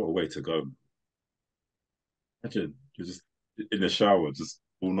 But what a way to go! Imagine you're just in the shower, just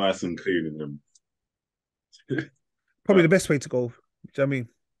all nice and clean, and Probably the best way to go. Do you know what I mean?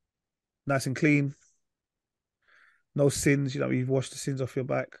 Nice and clean. No sins. You know, you've washed the sins off your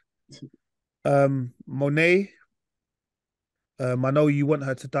back. Monet. I know you want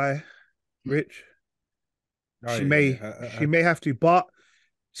her to die, Rich. She may have to, but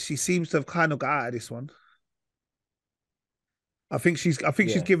she seems to have kind of got out of this one. I think she's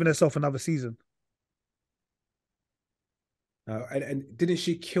given herself another season. And didn't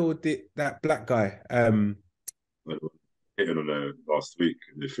she kill that black guy? Hitting on her last week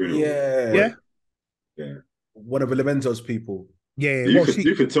in the funeral. Yeah. One of Lorenzo's people. Yeah.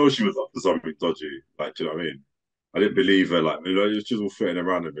 You could tell she was up to something dodgy. Like, do you know what I mean? I didn't believe her. Like, you know, she was all flirting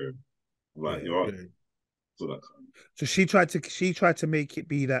around with him. I'm like, you're right. So she tried to make it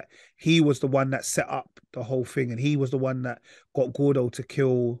be that he was the one that set up the whole thing, and he was the one that got Gordo to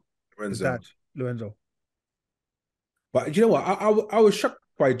kill his dad, Lorenzo. But you know what? I was shocked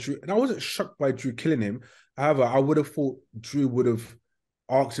by Drew, and I wasn't shocked by Drew killing him. However, I would have thought Drew would have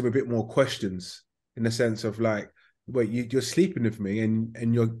asked him a bit more questions, in the sense of like, wait, you're sleeping with me,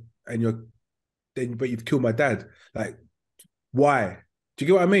 but you've killed my dad. Like, why? Do you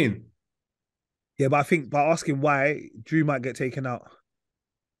get what I mean? Yeah, but I think by asking why, Drew might get taken out.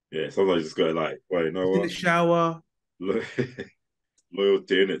 Yeah, sometimes you just go like, wait, you know what? In the shower.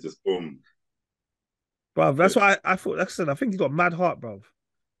 Loyalty in it, just boom. Bro, that's what I thought. Like I said, I think he's got mad heart, bro.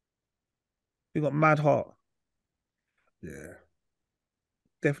 He got mad heart. Yeah.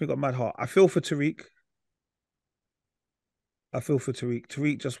 Definitely got mad heart. I feel for Tariq.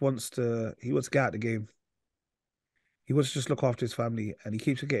 Tariq just wants to get out of the game. He wants to just look after his family, and he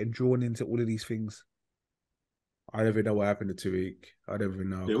keeps getting drawn into all of these things. I don't even know what happened to Tariq. I don't even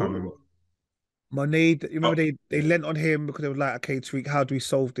know. I can't remember. Monet, you remember they lent on him because they were like, okay, Tariq, how do we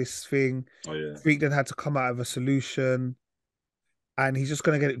solve this thing? Oh yeah. Tariq then had to come out of a solution, and he's just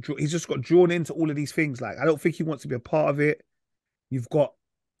gonna get it. He's just got drawn into all of these things. Like, I don't think he wants to be a part of it. You've got,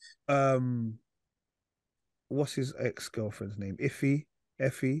 what's his ex-girlfriend's name?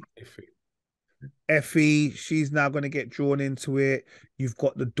 Effie, she's now going to get drawn into it. You've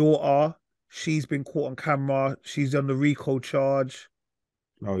got the daughter. She's been caught on camera. She's on the RICO charge.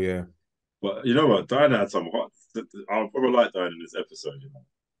 Oh, yeah. But you know what? Diana had some hot... I probably like Diana in this episode, you know.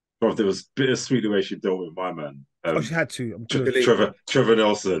 But there was bittersweet the way she dealt with my man. She had to. Trevor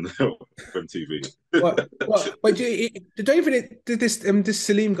Nelson from TV. But this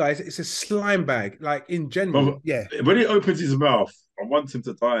Salim guy, it's a slime bag, like, in general. Yeah. When he opens his mouth, I want him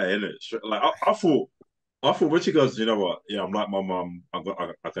to die, innit? Like, I thought when she goes, you know what? Yeah, I'm like my mum. I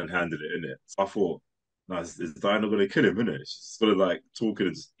can handle it, innit? So I thought, no, is Diana going to kill him, innit? She's going to, like, talk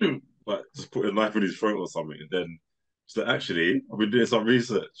and just put a knife in his throat or something. And then she's like, actually, I've been doing some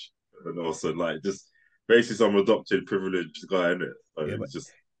research. And also, like, just basically some adopted privileged guy, innit? So yeah,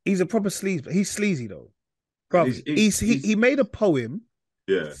 just... He's a proper sleaze, but he's sleazy, though. Bro, he made a poem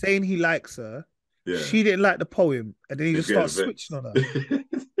saying he likes her. Yeah. She didn't like the poem, and then he just started switching on her.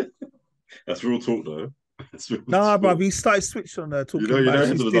 That's real talk, though. Nah, bruv, he started switching on her, talking about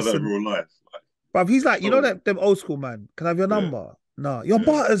she's like that in real life. Bruv, he's like, you know that them old school man. Can I have your number? Nah, your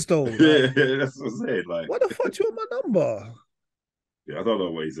butters though. Like, yeah, that's what I'm saying. Like, what the fuck do you want my number? Yeah, I don't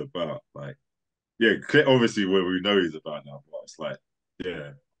know what he's about. Like, yeah, obviously what we know he's about now, but it's like,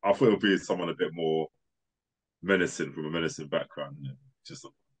 yeah, I thought it would be someone a bit more menacing from a menacing background. Yeah. Just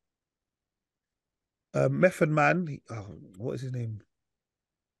Method Man. What is his name?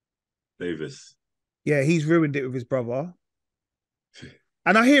 Davis. Yeah, he's ruined it with his brother.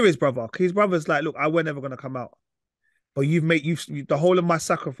 And I hear his brother. His brother's like, look, we're never gonna come out. But the whole of my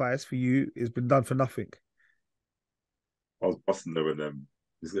sacrifice for you has been done for nothing. I was busting there with them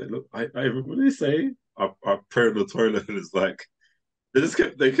He's like, look, what do they say? I pray on the toilet, and it's like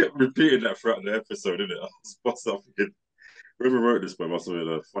they kept repeating that throughout the episode, didn't it? I was myself thinking, whoever wrote this, but must have been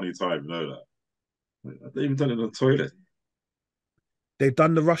a funny time, you know that. Like, they even done it on the toilet. They've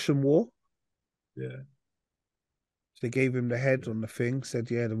done the Russian war. Yeah. So they gave him the head on the thing, said,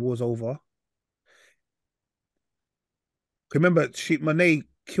 yeah, the war's over. Remember, Monet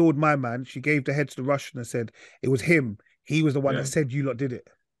killed my man. She gave the head to the Russian and said it was him. He was the one that said you lot did it.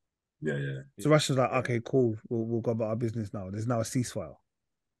 Yeah, yeah. So the Russian's like, okay, cool. We'll go about our business now. There's now a ceasefire.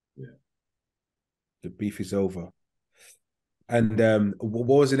 Yeah. The beef is over. And what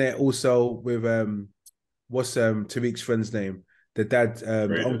wasn't it also with what's Tariq's friend's name? The dad,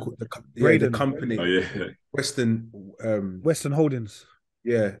 the uncle, the company. Oh yeah. Western Holdings.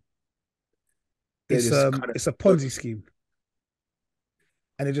 Yeah. It's a Ponzi scheme.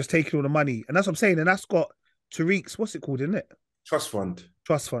 And they're just taking all the money. And that's what I'm saying. And that's got Tariq's, what's it called, isn't it? Trust fund.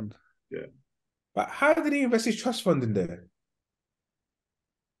 Trust fund. Yeah. But how did he invest his trust fund in there?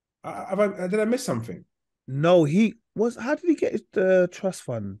 Did I miss something? No, how did he get the trust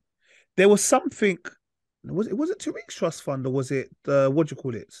fund? There was something. Was it Tariq's trust fund, or was it what do you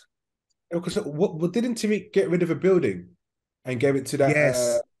call it? Because what didn't Tariq get rid of a building and gave it to that?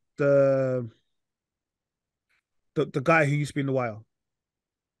 Yes, the guy who used to be in the Wire.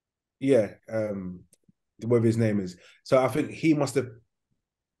 Yeah, whatever his name is. So I think he must have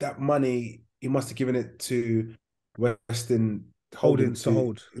that money. He must have given it to Western Holdings to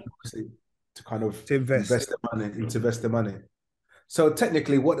hold, to kind of invest the money. So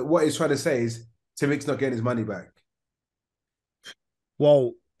technically, what he's trying to say is Tariq's not getting his money back.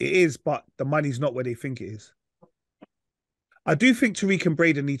 Well, it is, but the money's not where they think it is. I do think Tariq and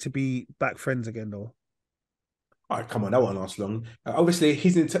Braden need to be back friends again, though. All right, come on, that won't last long. Obviously,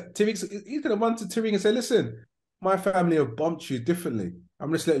 he's going to run to Tariq and say, listen, my family have bumped you differently.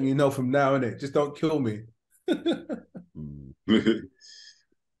 I'm just letting you know from now, innit? Just don't kill me. It's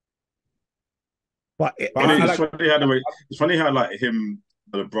funny how like him,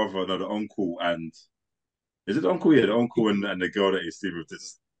 the brother, the uncle, and is it the uncle? Yeah, the uncle and the girl that he's sleeping with.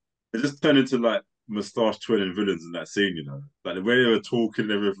 They just turned into like moustache twirling villains in that scene, you know. Like the way they were talking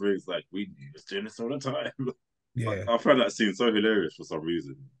and everything. It's like we was doing this all the time. Yeah, I found that scene so hilarious for some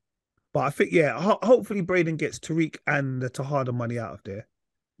reason. But I think, hopefully Braden gets Tariq and the Tahada money out of there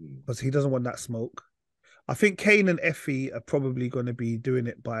because he doesn't want that smoke. I think Kane and Effie are probably going to be doing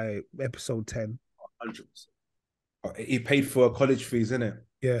it by episode 10. 100%. He paid for college fees, isn't it?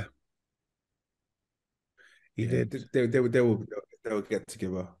 Yeah. He did. They will get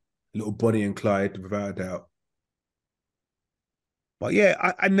together. Little Bonnie and Clyde, without a doubt. But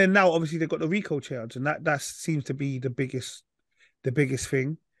yeah, and then now obviously they've got the Rico charge, and that seems to be the biggest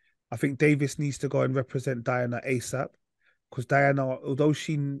thing. I think Davis needs to go and represent Diana ASAP because Diana, although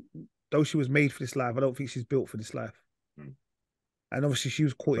she was made for this life, I don't think she's built for this life. And obviously she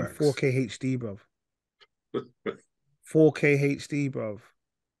was caught in 4K HD, bruv. 4K HD, bruv.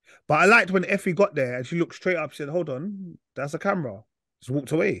 But I liked when Effie got there and she looked straight up. She said, "Hold on, that's a camera." Just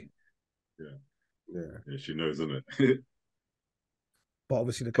walked away. Yeah, she knows, isn't it? But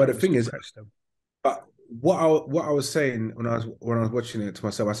obviously the thing is, but what I was saying when I was watching it to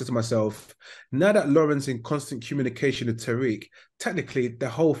myself, I said to myself, now that Lauren's in constant communication with Tariq, technically the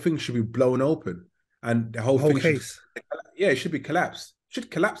whole thing should be blown open, and the whole thing case, it should be collapsed.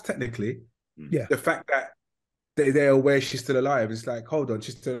 Should collapse technically. Yeah, the fact that they're aware she's still alive, it's like, hold on,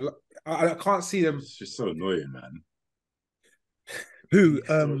 she's still alive. I can't see them. She's so annoying, man. Who?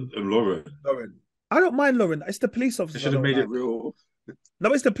 Lauren. I don't mind Lauren. It's the police officer. They should have made it real.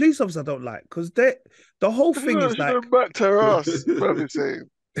 No, it's the police officer I don't like because the whole thing is like back to her ass. What I'm saying.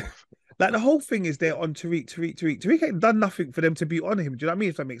 Like the whole thing is they're on Tariq. Tariq ain't done nothing for them to be on him. Do you know what I mean?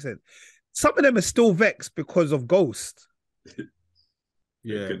 If that makes sense. Some of them are still vexed because of Ghost.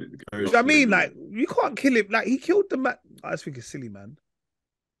 Yeah. Do you know what I mean? Like you can't kill him. Like he killed the man. I just think it's silly, man.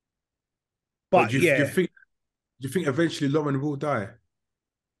 But do you think eventually Lauren will die?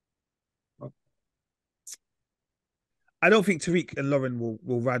 I don't think Tariq and Lauren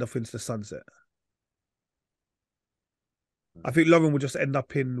will ride off into the sunset. I think Lauren will just end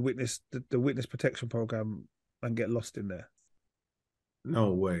up in the witness protection program and get lost in there.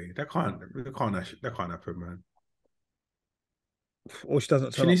 No way. That can't happen, man. Or she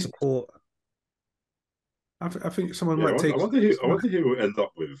doesn't turn up to court. I think someone might take. I wonder who will end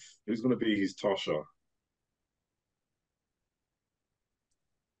up with. Who's going to be his Tasha?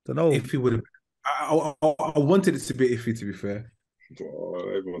 Don't know. If he would have, I wanted it to be Iffy. To be fair,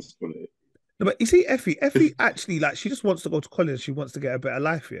 everyone's got it. No, but you see, Effie actually, like, she just wants to go to college. She wants to get a better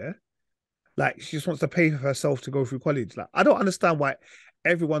life, yeah? Like, she just wants to pay for herself to go through college. Like, I don't understand why.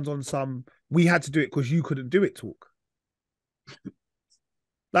 everyone's on some we had to do it because you couldn't do it talk.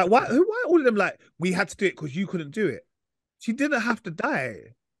 Like why all of them like we had to do it because you couldn't do it? She didn't have to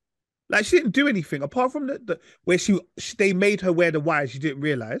die. Like she didn't do anything apart from the where they made her wear the wire. She didn't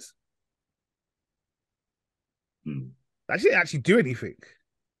realize. Like she didn't actually do anything.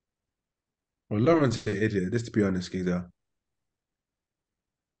 Well, Lauren's an idiot. Just to be honest, Giza.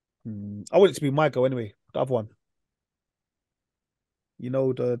 I want it to be my girl anyway. The other one. You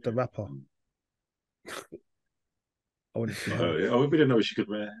know the rapper. I want it to be her. We didn't know she could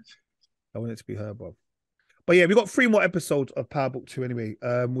wear. I want it to be her, bro. But yeah, we got 3 more episodes of Power Book 2 anyway.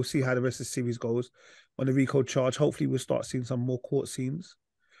 We'll see how the rest of the series goes on the Rico charge. Hopefully we'll start seeing some more court scenes.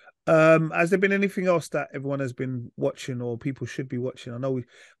 Has there been anything else that everyone has been watching or people should be watching? I know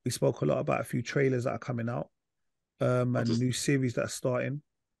we spoke a lot about a few trailers that are coming out. And new series that are starting.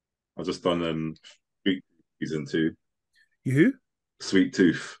 I've just done season 2. You who? Sweet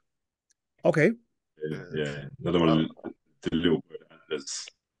Tooth. Okay. Yeah. Another one. The little bird.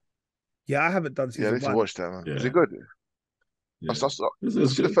 Yeah, I haven't done season 1. I need to watch that, man. Yeah. Is it good? Yeah. I saw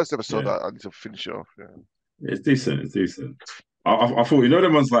the first episode. I need to finish it off. Yeah. It's decent. I thought, there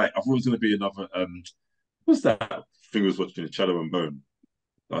one's like, I thought it was going to be another, what's that thing I was watching, Shadow and Bone?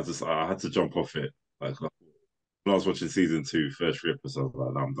 I had to jump off it. Like, when I was watching season 2, first 3 episodes,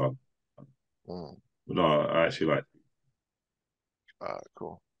 like, I'm done. But no, I actually like it.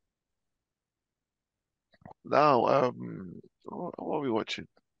 Cool. Now, what are we watching?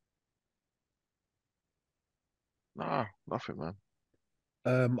 Nah, nothing, man.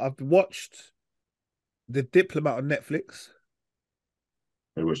 I've watched The Diplomat on Netflix.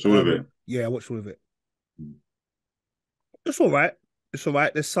 I watched all of it. Yeah, I watched all of it. It's all right.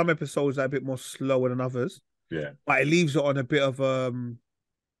 There's some episodes that are a bit more slower than others. Yeah. But it leaves it on a bit of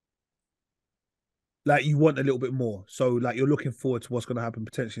like you want a little bit more. So like you're looking forward to what's going to happen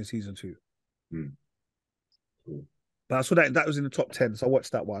potentially in season 2. Cool. But I saw that was in the top 10, so I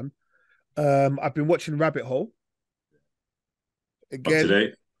watched that one. I've been watching Rabbit Hole. Again, up to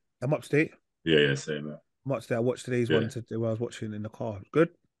date? I'm up to date. Yeah, same. I'm up to date. I watched today's one today while I was watching in the car. Good.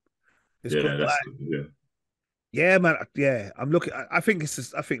 It's good. Yeah, man. Yeah, I'm looking. I think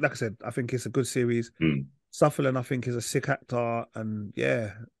like I said, I think it's a good series. Sutherland, I think, is a sick actor, and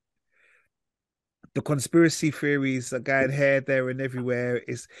yeah, the conspiracy theories are going here, there, and everywhere.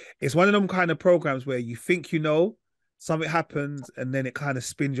 It's one of them kind of programs where you think you know something happens, and then it kind of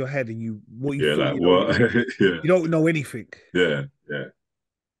spins your head, and you don't know anything. Yeah.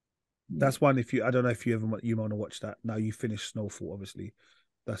 That's one. I don't know if you want to watch that. Now you finished Snowfall, obviously.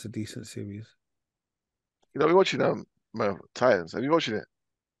 That's a decent series. We're watching Titans. Have you watching it?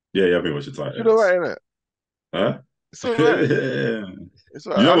 Yeah, I've been watching Titans. You're all right, innit? Huh? It's all right. It's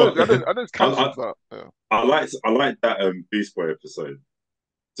all right. I know it's cancelled, but yeah. I like that Beast Boy episode.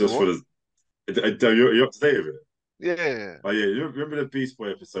 Just for the, you're up to date with it? Yeah. Oh yeah, you remember the Beast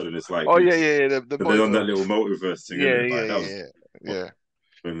Boy episode? And it's like, they're on that little multiverse thing. Yeah.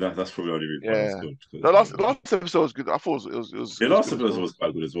 I mean, that's probably the only reason why it's good. The last episode was good. I thought it was the last episode was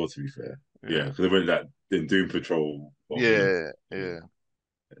quite good as well, to be fair. Yeah, because they went that in Doom Patrol. Yeah.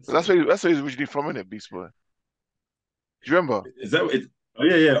 So that's where he's originally from, isn't it, Beast Boy? Do you remember? Is that it? Oh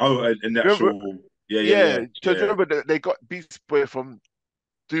yeah. Oh, in the actual. Yeah. So do you remember they got Beast Boy from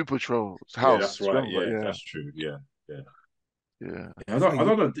Doom Patrol's house? Yeah, that's right. Yeah, that's true. Yeah. I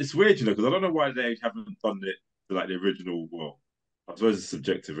don't know. It's weird, because I don't know why they haven't done it to like the original. Well, I suppose it's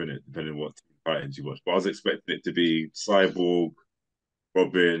subjective, isn't it? Depending on what Titans you watch. But I was expecting it to be Cyborg,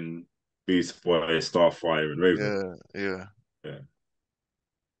 Robin, Beast Boy, Starfire, and Raven. Yeah.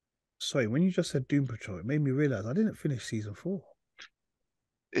 Sorry, when you just said Doom Patrol, it made me realize I didn't finish season 4.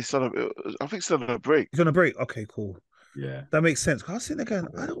 I think it's on a break. It's on a break. Okay, cool. Yeah, that makes sense. I was sitting there going,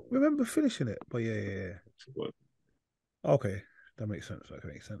 I don't remember finishing it, but yeah. Okay, that makes sense.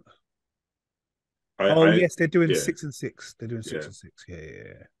 Yes, they're doing 6 and 6. They're doing 6 and 6.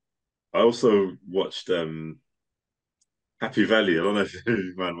 Yeah. I also watched Happy Valley. I don't know if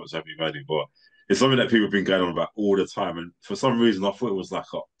you man watch Happy Valley, but it's something that people have been going on about all the time. And for some reason, I thought it was like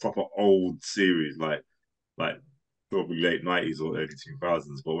a proper old series, like probably late 90s or early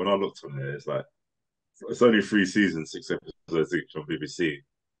 2000s. But when I looked on it, it's like it's only 3 seasons, 6 episodes each on BBC.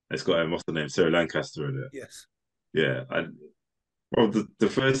 It's got what's the name, Sarah Lancaster in it. Yes. Yeah, the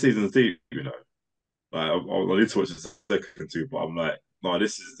first season's deep, Like I need to watch the second 2, but I'm like, no,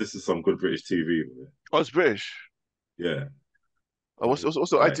 this is some good British TV. Man. Oh, it's British. Yeah. What's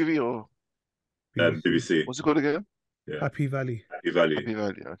also ITV or BBC? What's it called again? Yeah. Happy Valley.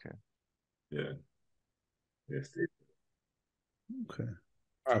 Okay. Yeah. Yes. Okay.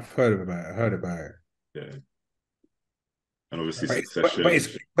 I've heard about it. Yeah. and obviously but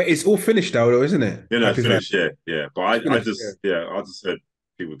Succession. But it's all finished now, though, isn't it? You know, it's finished. Yeah. But I just heard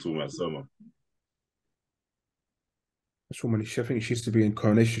people talking about Soma. That's woman. I think she used to be in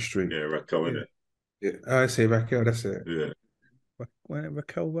Coronation Street. Yeah, Raquel, innit? Yeah, I say Raquel. That's it. Yeah.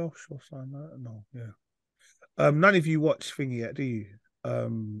 Raquel Welsh or something like that? No, yeah. None of you watch Thingy yet, do you?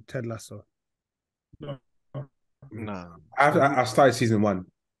 Ted Lasso. No. I started season 1.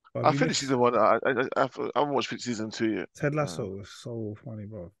 I finished season 1. I haven't watched season 2 yet. Ted Lasso was so funny,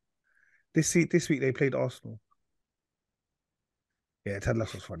 bro. This week they played Arsenal. Yeah, Ted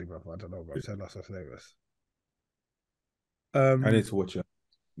Lasso's funny, bro. I don't know, bro. Ted Lasso's hilarious. I need to watch it.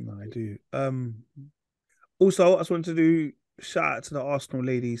 No, I do. Also, I just wanted to do shout out to the Arsenal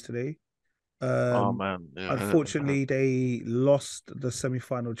ladies today. Oh man! Yeah, unfortunately, they lost the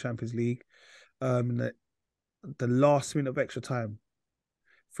semi-final Champions League. The last minute of extra time,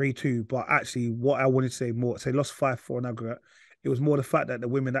 3-2. But actually, what I wanted to say more, they lost 5-4 in aggregate. It was more the fact that the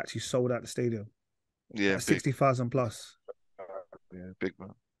women actually sold out the stadium. Yeah, like 60,000 plus. Yeah, big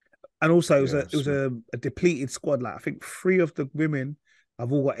man. And also, it was a depleted squad. Like I think 3 of the women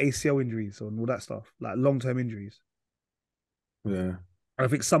have all got ACL injuries and all that stuff, like long-term injuries. Yeah. I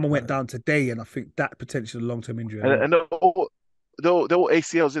think someone went down today, and I think that potential long-term injury. And they're all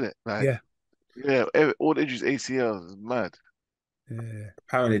ACLs, isn't it? Like, yeah, all the injuries ACLs is mad. Yeah.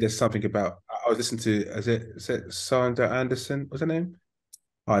 Apparently, there's something about. I was listening to. Is it Sandra Anderson? What's her name?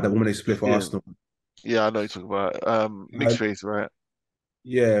 That woman who split for Arsenal. Yeah, I know you're talking about mixed face, right?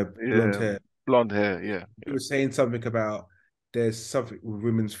 Yeah, blonde hair. Blonde hair, yeah. He was saying something about there's something with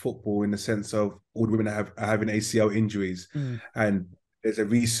women's football in the sense of all the women are having ACL injuries, and there's a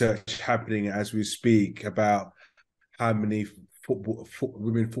research happening as we speak about how many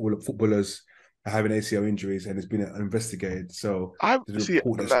women footballers are having ACL injuries, and it's been investigated. So I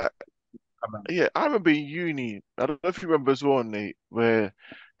remember in uni. I don't know if you remember as well, Nate, where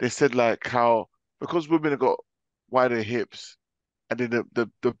they said like how because women have got wider hips, and then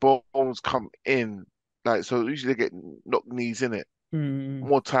the bones come in, like so usually they get knock knees in it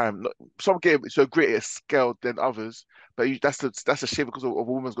more time. Some get so greater scale than others, but that's a shame because of a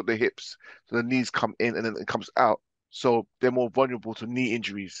woman's got their hips, so the knees come in and then it comes out, so they're more vulnerable to knee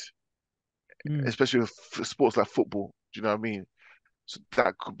injuries, especially with sports like football. Do you know what I mean? So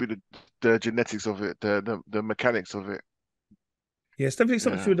that could be the genetics of it, the mechanics of it. Yeah, it's definitely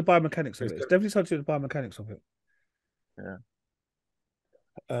something to do with the biomechanics of it. It's definitely something to do with the biomechanics of it. Yeah.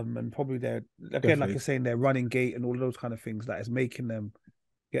 And probably they're again, like you're saying, their running gait and all of those kind of things that is making them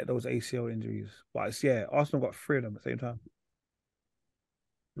get those ACL injuries. But it's Arsenal got 3 of them at the same time.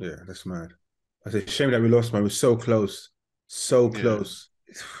 Yeah, that's mad. It's a shame that we lost, man. We're so close. So close.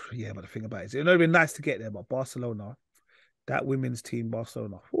 Yeah, but the thing about it is, it would have been nice to get there, but Barcelona, that women's team,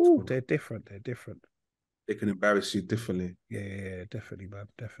 Barcelona, they're different. They're different. They can embarrass you differently. Yeah, definitely, man.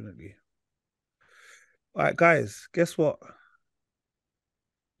 Definitely. All right, guys, guess what?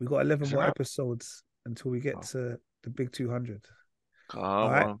 We got 11 more episodes until we get to the big 200.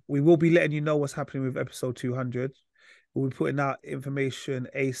 All right. We will be letting you know what's happening with episode 200. We'll be putting out information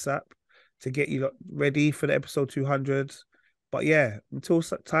ASAP to get you ready for the episode 200. But yeah, until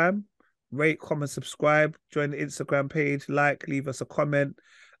such time, rate, comment, subscribe, join the Instagram page, leave us a comment.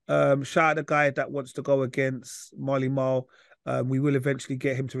 Shout out the guy that wants to go against Marley Marl. We will eventually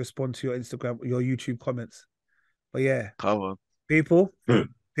get him to respond to your YouTube comments. But yeah, come on, people.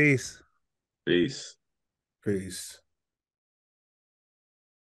 Peace. Peace. Peace.